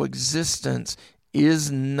spiritual existence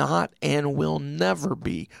is not and will never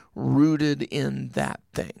be rooted in that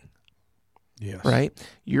thing. Yes. Right?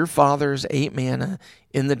 Your fathers ate manna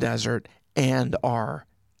in the desert and are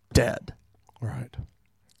dead. Right.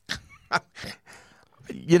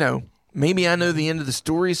 You know, maybe I know the end of the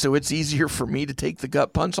story, so it's easier for me to take the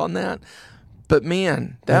gut punch on that. But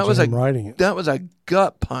man, that was a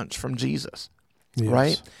gut punch from Jesus. Yes.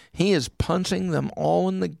 Right? He is punching them all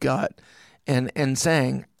in the gut and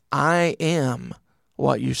saying, I am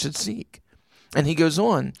what you should seek. And he goes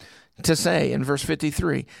on to say in verse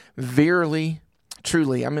 53, verily,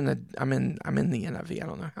 truly, I'm in the NIV. I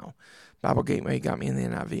don't know how Bible Gateway got me in the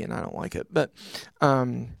NIV and I don't like it, but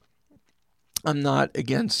I'm not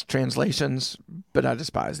against translations, but I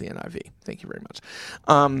despise the NIV. Thank you very much.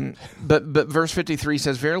 But verse 53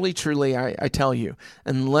 says, verily, truly, I tell you,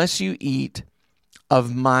 unless you eat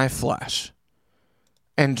of my flesh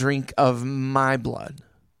and drink of my blood,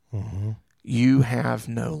 you have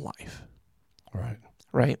no life.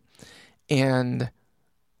 Right? And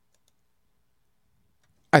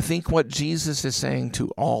I think what Jesus is saying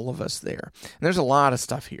to all of us there, and there's a lot of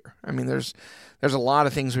stuff here. I mean, there's a lot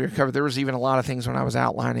of things we covered. There was even a lot of things when I was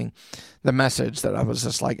outlining the message that I was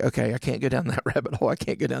just like, okay, I can't go down that rabbit hole. I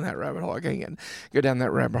can't go down that rabbit hole. I can't go down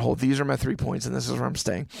that rabbit hole. These are my 3 points, and this is where I'm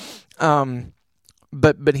staying.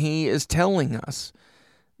 But he is telling us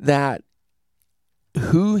that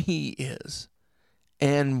who he is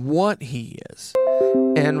and what he is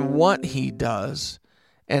and what he does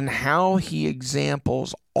and how he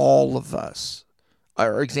examples all of us,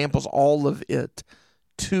 or examples all of it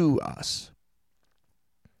to us,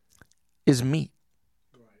 is meat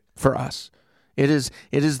for us. It is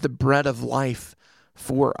the bread of life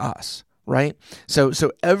for us. Right? So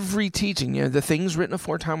every teaching, the things written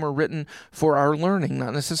aforetime were written for our learning,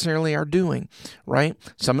 not necessarily our doing, right?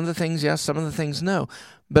 Some of the things, yes, some of the things, no.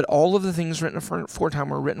 But all of the things written aforetime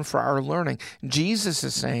were written for our learning. Jesus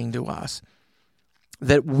is saying to us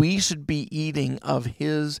that we should be eating of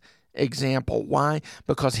his example. Why?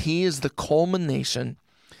 Because he is the culmination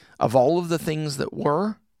of all of the things that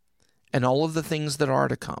were and all of the things that are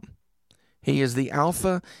to come. He is the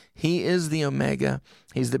Alpha. He is the Omega.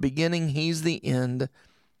 He's the beginning. He's the end.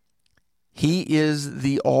 He is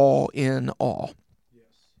the all in all. Yes.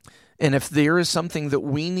 And if there is something that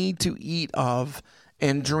we need to eat of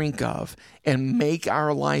and drink of and make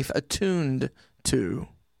our life attuned to,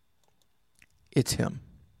 it's him.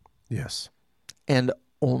 Yes. And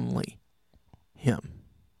only him.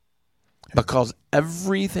 Because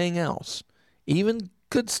everything else, even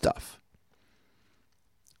good stuff,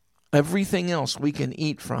 everything else we can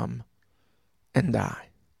eat from and die.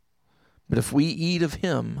 But if we eat of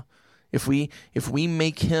him, if we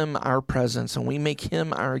make him our presence and we make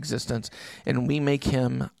him our existence and we make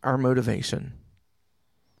him our motivation,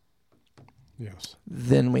 yes,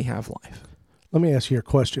 then we have life. Let me ask you a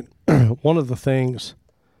question. One of the things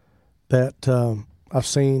that I've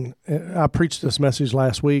seen, I preached this message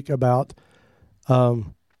last week about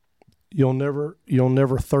you'll never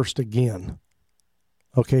thirst again.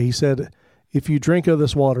 Okay, he said, if you drink of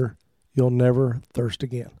this water, you'll never thirst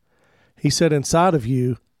again. He said, inside of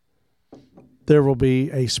you, there will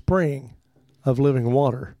be a spring of living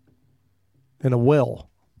water and a well.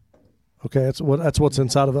 Okay, that's what's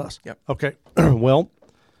inside of us. Yep. Okay. Well,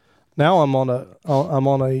 now I'm on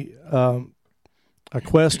a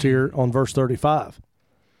quest here on verse 35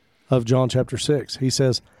 of John chapter 6. He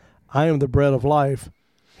says, I am the bread of life.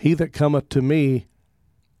 he that cometh to me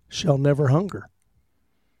shall never hunger.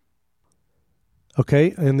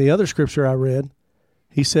 Okay, in the other scripture I read,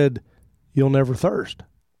 he said, you'll never thirst.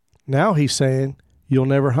 Now he's saying, you'll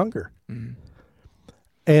never hunger. Mm-hmm.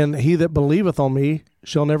 And he that believeth on me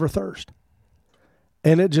shall never thirst.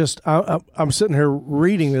 And it just, I'm sitting here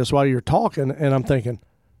reading this while you're talking, and I'm thinking,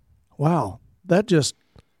 wow, that just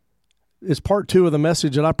is part 2 of the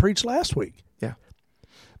message that I preached last week. Yeah.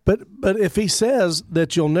 But if he says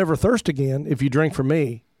that you'll never thirst again if you drink from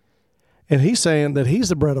me, and he's saying that he's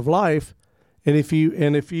the bread of life, and if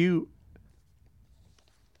you,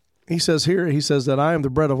 he says here, he says that I am the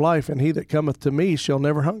bread of life, and he that cometh to me shall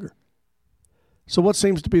never hunger. So what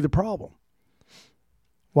seems to be the problem?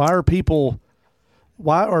 Why are people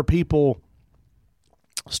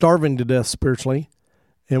starving to death spiritually,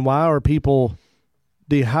 and why are people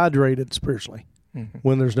dehydrated spiritually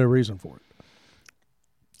when there's no reason for it?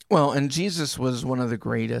 Well, and Jesus was one of the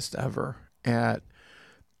greatest ever at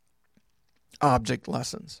object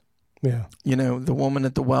lessons. Yeah. You know, the woman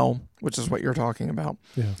at the well, which is what you're talking about.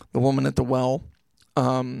 Yeah. The woman at the well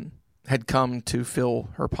had come to fill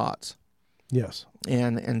her pots. Yes.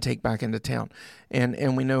 And take back into town.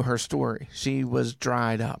 And we know her story. She was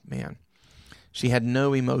dried up, man. She had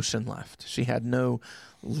no emotion left. She had no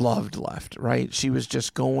love left, right? She was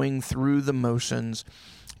just going through the motions,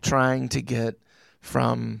 trying to get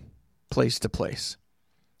from place to place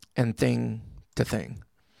and thing to thing.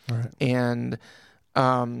 All right. And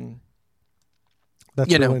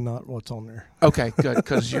that's really not what's on there. Okay, good,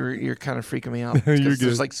 because you're kind of freaking me out. You're good.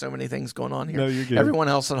 There's like so many things going on here. No, you're good. Everyone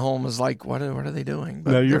else at home is like, what are they doing?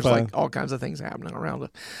 But no, you're there's fine. like all kinds of things happening around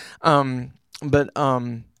it.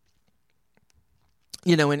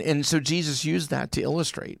 You know, and so Jesus used that to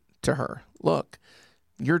illustrate to her, look,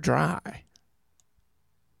 you're dry.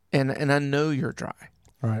 And I know you're dry.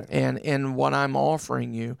 Right. And what I'm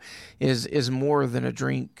offering you is more than a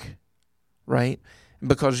drink, right?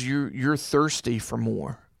 Because you're thirsty for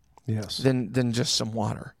more. Yes. Than just some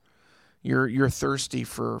water. You're thirsty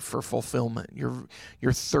for fulfillment.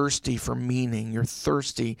 You're thirsty for meaning. You're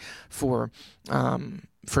thirsty for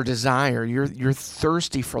desire. You're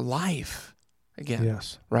thirsty for life again.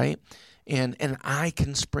 Yes. Right? And I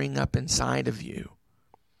can spring up inside of you.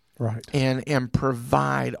 Right. And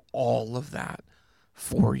provide all of that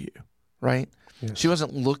for you. Right? Yes. She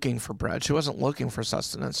wasn't looking for bread. She wasn't looking for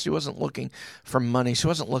sustenance. She wasn't looking for money. She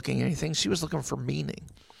wasn't looking at anything. She was looking for meaning.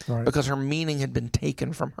 Right. Because her meaning had been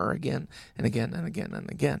taken from her again and again and again and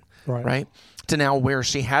again. Right. To now where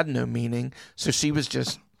she had no meaning, so she was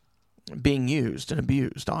just being used and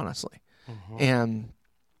abused, honestly. Mm-hmm.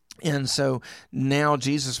 And so now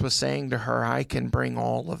Jesus was saying to her, I can bring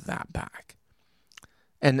all of that back.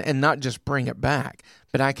 And not just bring it back,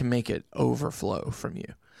 but I can make it overflow from you.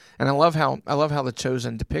 And I love how The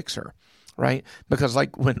Chosen depicts her, right? Because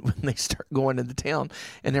like when they start going into town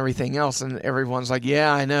and everything else, and everyone's like,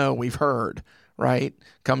 yeah, I know, we've heard, right?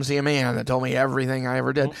 Come see a man that told me everything I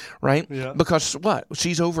ever did, right? Yeah. Because what?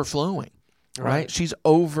 She's overflowing, right? She's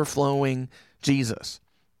overflowing Jesus,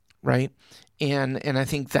 right? And I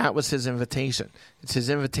think that was his invitation. It's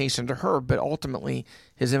his invitation to her, but ultimately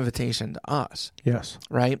his invitation to us. Yes.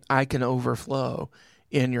 Right? I can overflow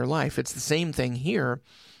in your life. It's the same thing here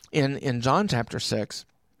in John chapter 6,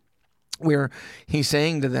 where he's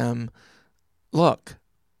saying to them, look,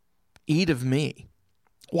 eat of me,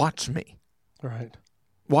 watch me. Right.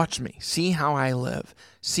 Watch me. See how I live.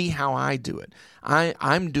 See how I do it.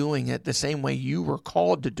 I'm doing it the same way you were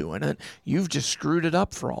called to doing it. You've just screwed it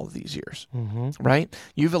up for all of these years, right?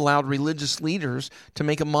 You've allowed religious leaders to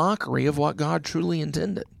make a mockery of what God truly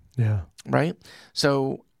intended. Yeah. Right?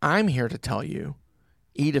 So I'm here to tell you,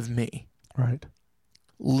 eat of me. Right.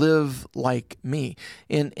 Live like me.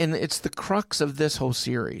 And it's the crux of this whole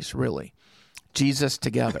series, really. Jesus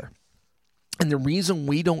together. And the reason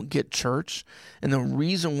we don't get church, and the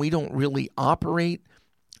reason we don't really operate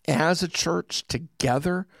as a church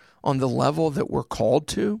together on the level that we're called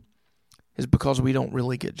to, is because we don't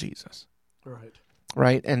really get Jesus. Right.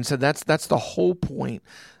 Right? And so that's the whole point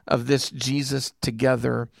of this Jesus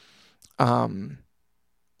together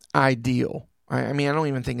ideal. I mean, I don't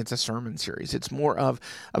even think it's a sermon series. It's more of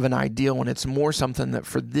an ideal, and it's more something that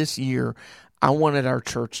for this year, I wanted our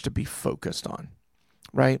church to be focused on,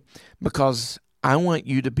 right? Because I want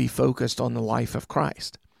you to be focused on the life of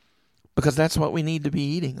Christ, because that's what we need to be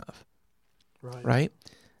eating of, right?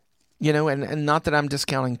 You know, and not that I'm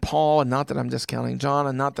discounting Paul, and not that I'm discounting John,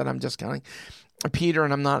 and not that I'm discounting Peter,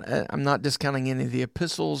 and I'm not discounting any of the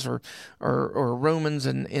epistles or Romans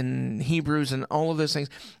and Hebrews and all of those things.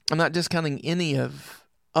 I'm not discounting any of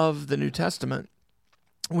the New Testament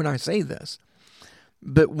when I say this,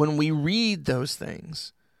 But when we read those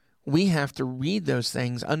things, we have to read those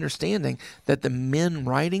things understanding that the men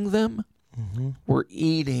writing them were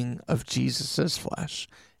eating of Jesus's flesh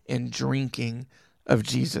and drinking of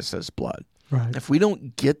Jesus's blood. Right. If we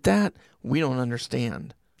don't get that, we don't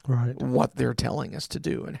understand Right. what they're telling us to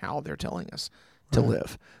do and how they're telling us to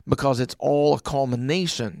live, because it's all a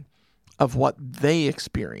culmination of what they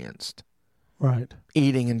experienced Right.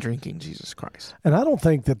 eating and drinking Jesus Christ. And I don't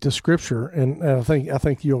think that the scripture, and I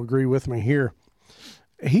think you'll agree with me here,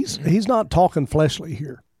 he's not talking fleshly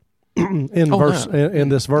here in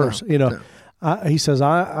this verse. He says,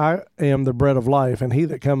 I am the bread of life, and he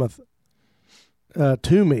that cometh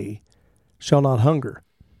to me shall not hunger,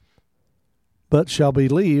 but shall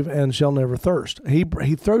believe and shall never thirst. He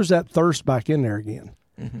throws that thirst back in there again.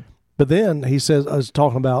 But then he says, I was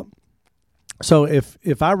talking about, so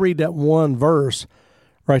if I read that one verse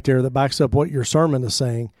right there that backs up what your sermon is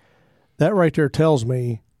saying, that right there tells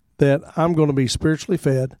me that I'm going to be spiritually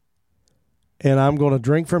fed, and I'm going to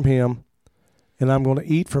drink from him, and I'm going to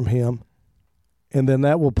eat from him, and then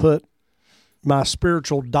that will put my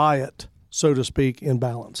spiritual diet, so to speak, in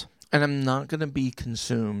balance. And I'm not going to be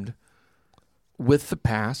consumed with the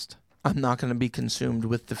past. I'm not going to be consumed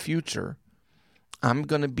with the future. I'm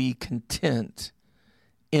going to be content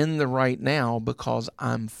in the right now because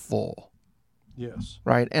I'm full. Yes.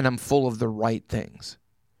 Right? And I'm full of the right things.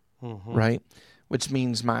 Right? Which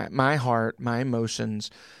means my heart, my emotions,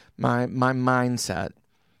 my mindset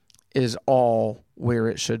is all where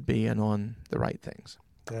it should be and on the right things.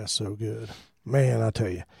 That's so good. Man, I tell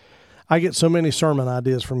you, I get so many sermon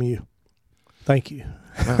ideas from you. Thank you.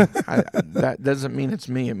 That doesn't mean it's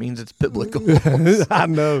me. It means it's biblical. I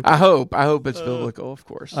know. I hope it's biblical, of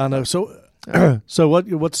course. I know. So, so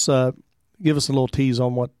what's give us a little tease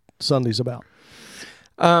on what Sunday's about.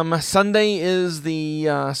 Sunday is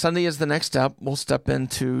the next step. We'll step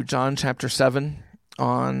into John chapter 7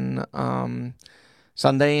 on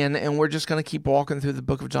Sunday, and we're just going to keep walking through the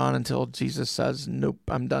book of John until Jesus says, "Nope,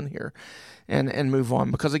 I'm done here," and move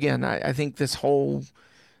on. Because again, I think this whole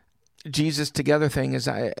Jesus together thing is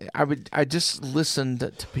I just listened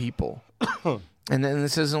to people, and then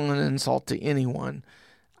this isn't an insult to anyone.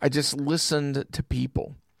 I just listened to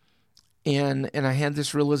people, and I had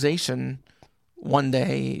this realization one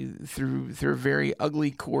day through a very ugly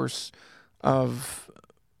course of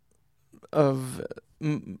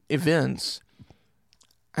events,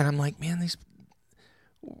 and I'm like, man,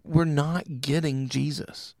 we're not getting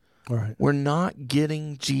Jesus. All right. We're not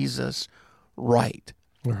getting Jesus right.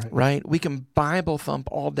 Right? We can Bible thump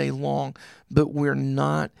all day long, but we're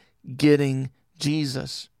not getting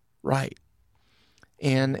Jesus right.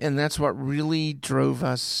 And that's what really drove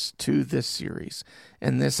us to this series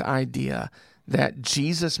and this idea that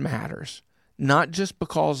Jesus matters, not just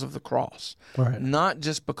because of the cross, not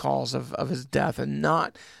just because of his death, and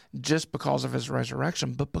not just because of his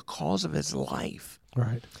resurrection, but because of his life.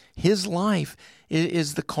 Right. His life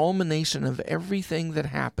is the culmination of everything that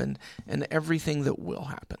happened and everything that will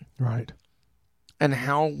happen. Right. And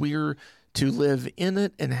how we're to live in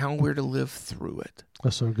it and how we're to live through it.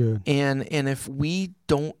 That's so good. And if we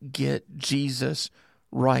don't get Jesus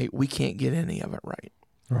right, we can't get any of it right.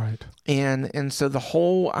 Right. And so the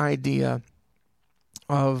whole idea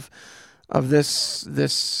of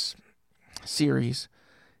this series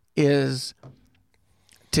is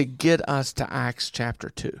to get us to Acts chapter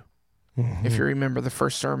 2. If you remember, the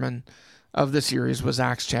first sermon of the series was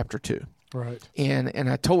Acts chapter 2. Right. And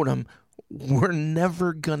I told him, we're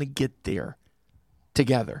never going to get there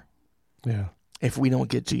together. Yeah. If we don't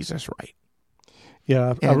get Jesus right.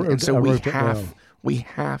 Yeah. We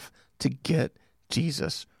have to get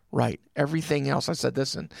Jesus right. Everything else, I said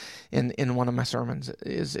this in one of my sermons,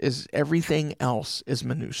 is everything else is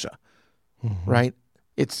minutia. Right?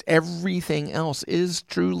 It's everything else is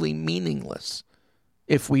truly meaningless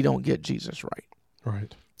if we don't get Jesus right.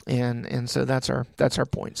 Right. And so that's our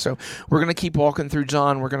point. So we're going to keep walking through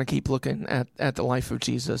John. We're going to keep looking at the life of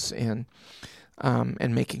Jesus and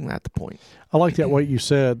making that the point. I like that what you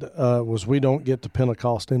said was we don't get to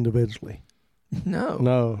Pentecost individually.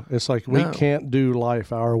 No, it's like we can't do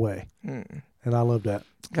life our way. And I love that.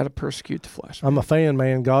 Got to persecute the flesh. I'm a fan,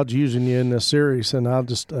 man. God's using you in this series, and I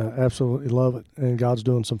just absolutely love it. And God's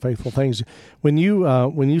doing some faithful things. When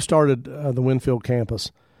you started the Winfield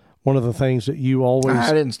campus, one of the things that you always...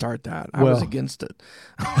 I didn't start that. I was against it.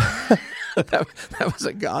 that was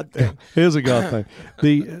a God thing. It is a God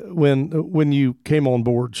thing. When you came on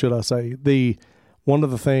board, should I say, one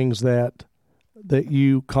of the things that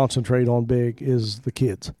you concentrate on big is the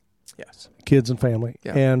kids. Yes. Kids and family.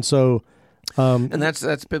 Yeah. And so... and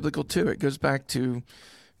that's biblical too. It goes back to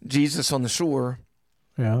Jesus on the shore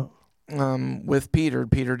Yeah. With Peter,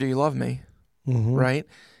 Peter, do you love me? Mm-hmm. Right?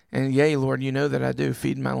 And yea, Lord, you know that I do.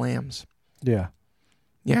 Feed my lambs. Yeah.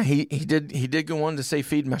 Yeah, he did go on to say,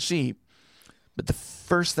 feed my sheep. But the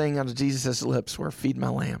first thing out of Jesus' lips were, feed my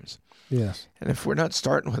lambs. Yes. And if we're not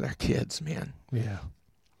starting with our kids, man, Yeah.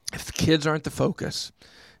 if the kids aren't the focus,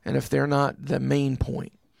 and if they're not the main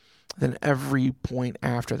point, then every point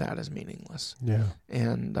after that is meaningless. Yeah.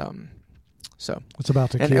 And so it's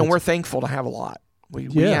about the kids. And we're thankful to have a lot. We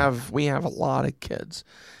have a lot of kids.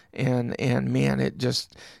 And man, it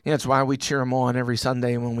just, it's why we cheer them on every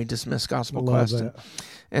Sunday when we dismiss Gospel Quest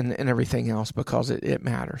and everything else, because it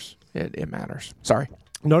matters. It matters. Sorry.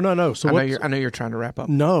 No. So I know you're trying to wrap up.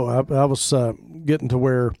 No, I was getting to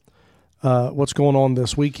where what's going on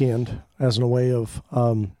this weekend as in a way of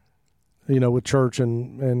with church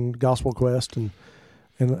and Gospel Quest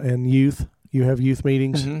and youth. You have youth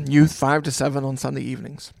meetings. Mm-hmm. Youth 5 to 7 on Sunday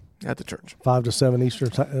evenings at the church. 5 to 7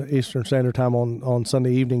 Eastern Standard Time on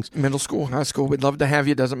Sunday evenings. Middle school, high school, we'd love to have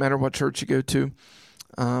you. Doesn't matter what church you go to.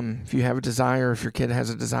 If you have a desire, if your kid has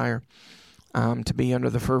a desire to be under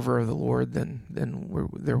the fervor of the Lord, then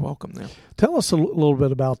they're welcome there. Tell us a little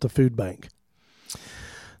bit about the food bank.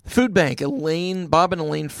 Food bank. Bob and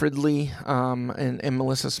Elaine Fridley and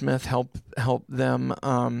Melissa Smith help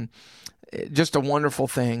them. Just a wonderful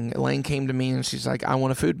thing. Elaine came to me and she's like, I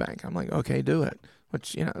want a food bank. I'm like, okay, do it.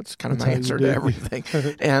 Which, it's kind of my answer to everything.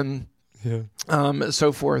 And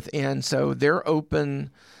so forth. And so they're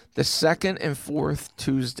open the second and fourth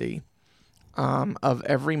Tuesday of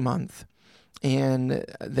every month. And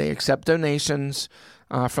they accept donations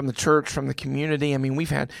from the church, from the community. I mean, we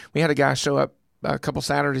had a guy show up a couple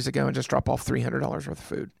Saturdays ago and just drop off $300 worth of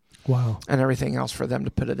food. Wow. And everything else for them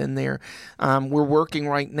to put it in there. We're working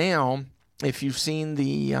right now. If you've seen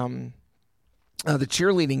the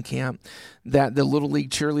cheerleading camp that the Little League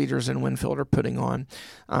cheerleaders in Winfield are putting on,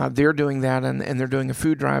 they're doing that, and they're doing a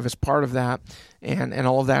food drive as part of that, and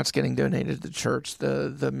all of that's getting donated to the church.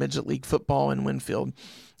 The Midget League football in Winfield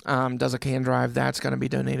does a can drive. That's going to be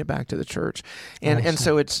donated back to the church. And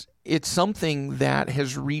so it's something that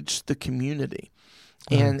has reached the community.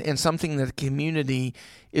 And something that the community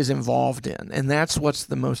is involved in. And that's what's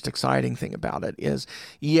the most exciting thing about it is,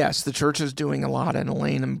 yes, the church is doing a lot, and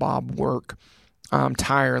Elaine and Bob work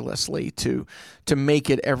tirelessly to make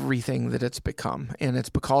it everything that it's become. And it's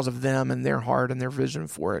because of them and their heart and their vision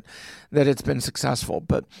for it that it's been successful.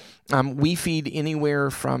 But we feed anywhere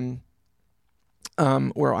from, I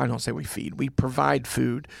don't say we feed, we provide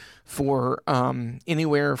food for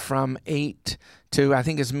anywhere from 8 to, I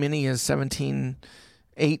think, as many as 17,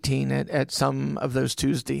 18 at some of those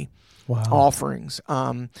Tuesday offerings.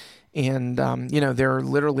 There are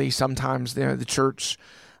literally sometimes the church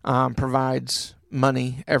provides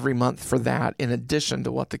money every month for that, in addition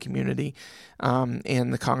to what the community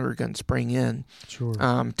and the congregants bring in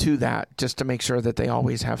to that, just to make sure that they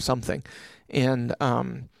always have something. And,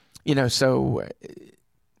 between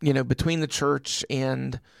the church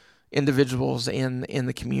and individuals and in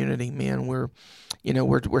the community, man, we're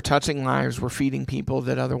touching lives. We're feeding people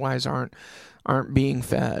that otherwise aren't being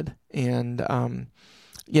fed, and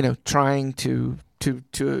trying to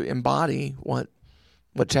embody what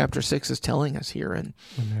chapter 6 is telling us here, and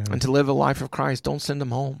to live a life of Christ. Don't send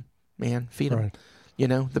them home, man. Feed them.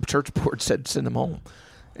 The church board said send them home,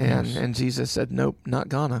 and Jesus said nope, not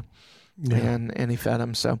gonna. Yeah. And he fed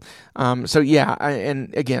them. So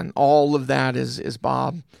and again, all of that is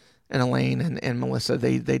Bob and Elaine and Melissa.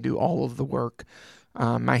 They do all of the work.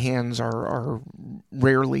 My hands are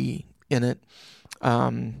rarely in it,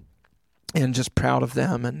 and just proud of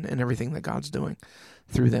them and everything that God's doing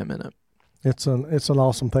through them in it. It's an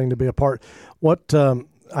awesome thing to be a part. What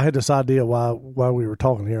I had this idea while we were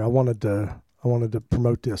talking here. I wanted to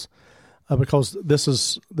promote this because this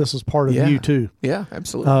is part of you too. Yeah,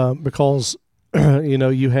 absolutely. Because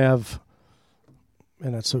you have,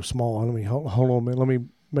 and that's so small. Let me hold on a minute. Let me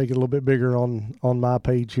make it a little bit bigger on my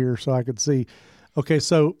page here so I could see. Okay,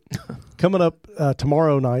 so coming up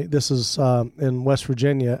tomorrow night, this is in West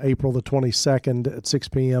Virginia, April the 22nd at 6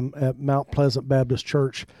 p.m. at Mount Pleasant Baptist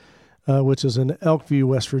Church, which is in Elkview,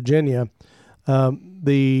 West Virginia.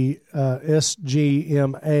 The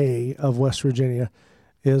SGMA of West Virginia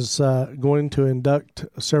is going to induct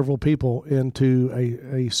several people into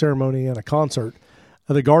a ceremony and a concert.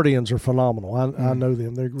 The Guardians are phenomenal. I know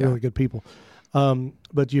them. They're really good people.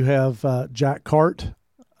 But you have Jack Cart.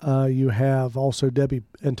 You have also Debbie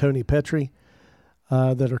and Tony Petrie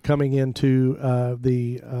that are coming into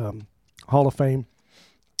the Hall of Fame.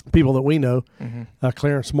 People that we know.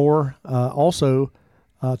 Clarence Moore. Also,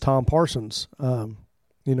 Tom Parsons,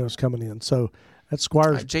 is coming in. So that's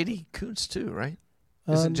Squires. J.D. Kuntz too, right?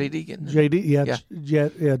 Isn't JD getting in? JD, yeah,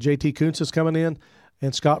 JT Kuntz is coming in,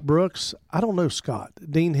 and Scott Brooks. I don't know Scott.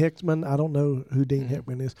 Dean Hickman. I don't know who Dean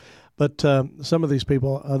Hickman is, but some of these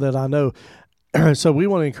people that I know. So we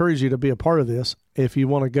want to encourage you to be a part of this. If you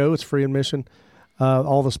want to go, it's free admission.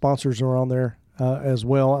 All the sponsors are on there as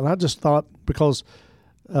well. And I just thought, because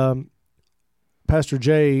Pastor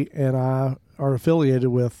Jay and I are affiliated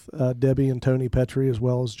with Debbie and Tony Petrie, as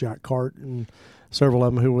well as Jack Cart and several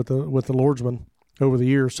of them who were with the Lordsmen over the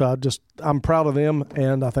years. So I'm proud of them,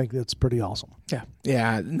 and I think it's pretty awesome.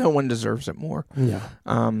 Yeah. No one deserves it more. Yeah.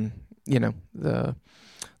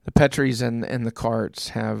 The Petries and the Carts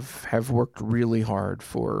have worked really hard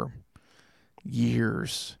for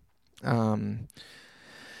years,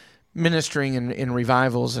 ministering in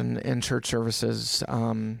revivals and church services,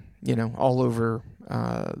 all over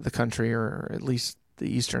the country, or at least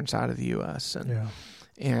the eastern side of the U.S.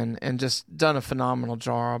 And just done a phenomenal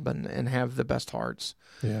job and have the best hearts.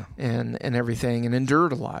 Yeah. And everything, and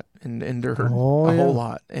endured a lot, and endured a whole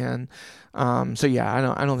lot. And I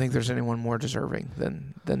don't think there's anyone more deserving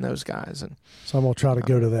than those guys. And so I'm gonna try to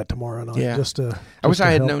go to that tomorrow night. Yeah. I wish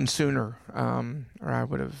I had known sooner, or I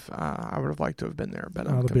would have liked to have been there, but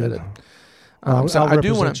I'm committed. So I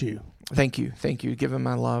do want to thank you. Give him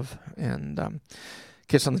my love and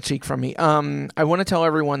kiss on the cheek from me. I want to tell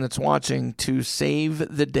everyone that's watching to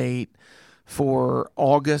save the date for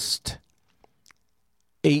August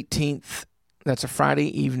 18th. That's a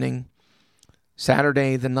Friday evening,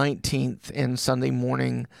 Saturday the 19th, and Sunday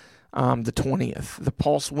morning the 20th. The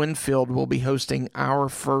Pulse Winfield will be hosting our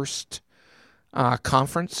first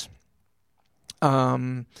conference.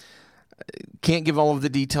 Can't give all of the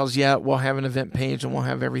details yet. We'll have an event page, and we'll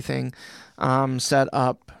have everything set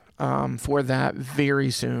up for that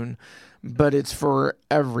very soon. But it's for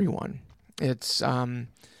everyone. It's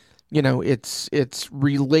it's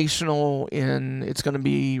relational it's going to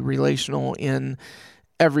be relational in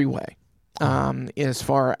every way, as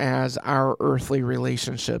far as our earthly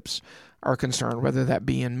relationships are concerned, whether that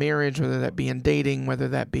be in marriage, whether that be in dating, whether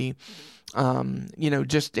that be,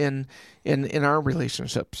 just in our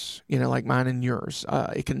relationships, like mine and yours.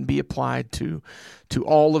 It can be applied to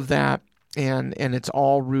all of that. And it's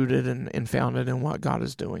all rooted and founded in what God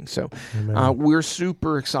is doing. So we're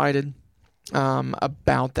super excited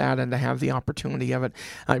about that, and to have the opportunity of it.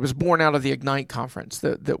 It was born out of the Ignite conference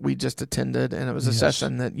that we just attended, and it was a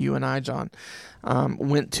session that you and I, John,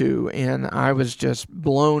 went to, and I was just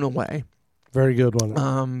blown away. Very good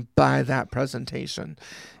one. By that presentation,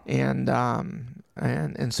 and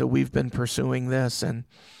so we've been pursuing this, and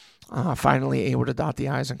finally able to dot the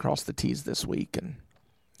I's and cross the T's this week,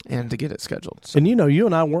 and to get it scheduled. So. And you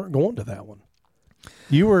and I weren't going to that one.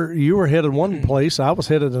 You were headed one place, I was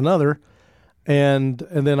headed another. And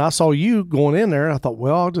then I saw you going in there, and I thought,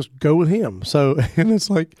 well, I'll just go with him. So, and it's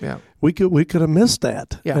like, we could have missed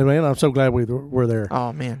that. Yeah. And man, I'm so glad we were there.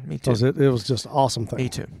 Oh man, me too. Because it was just an awesome thing. Me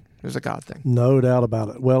too. It was a God thing. No doubt about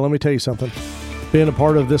it. Well, let me tell you something. Being a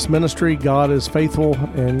part of this ministry, God is faithful,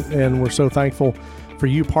 and we're so thankful for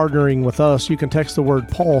you partnering with us. You can text the word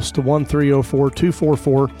Pulse to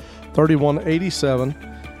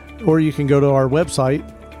 1-304-244-3187, or you can go to our website,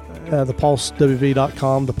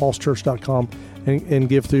 thepulsewv.com, thepulsechurch.com, and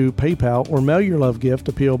give through PayPal, or mail your love gift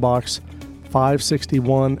to P.O. Box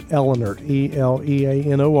 561 Eleanor,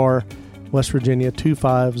 Eleanor, West Virginia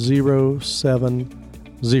 25070.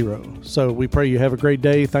 So we pray you have a great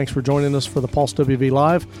day. Thanks for joining us for the Pulse WV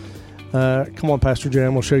Live. Come on, Pastor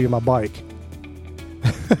Jan, we'll show you my bike.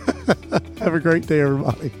 Have a great day,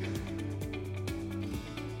 everybody.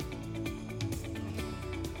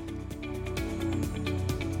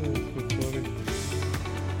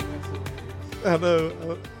 I know.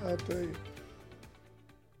 I'll tell you.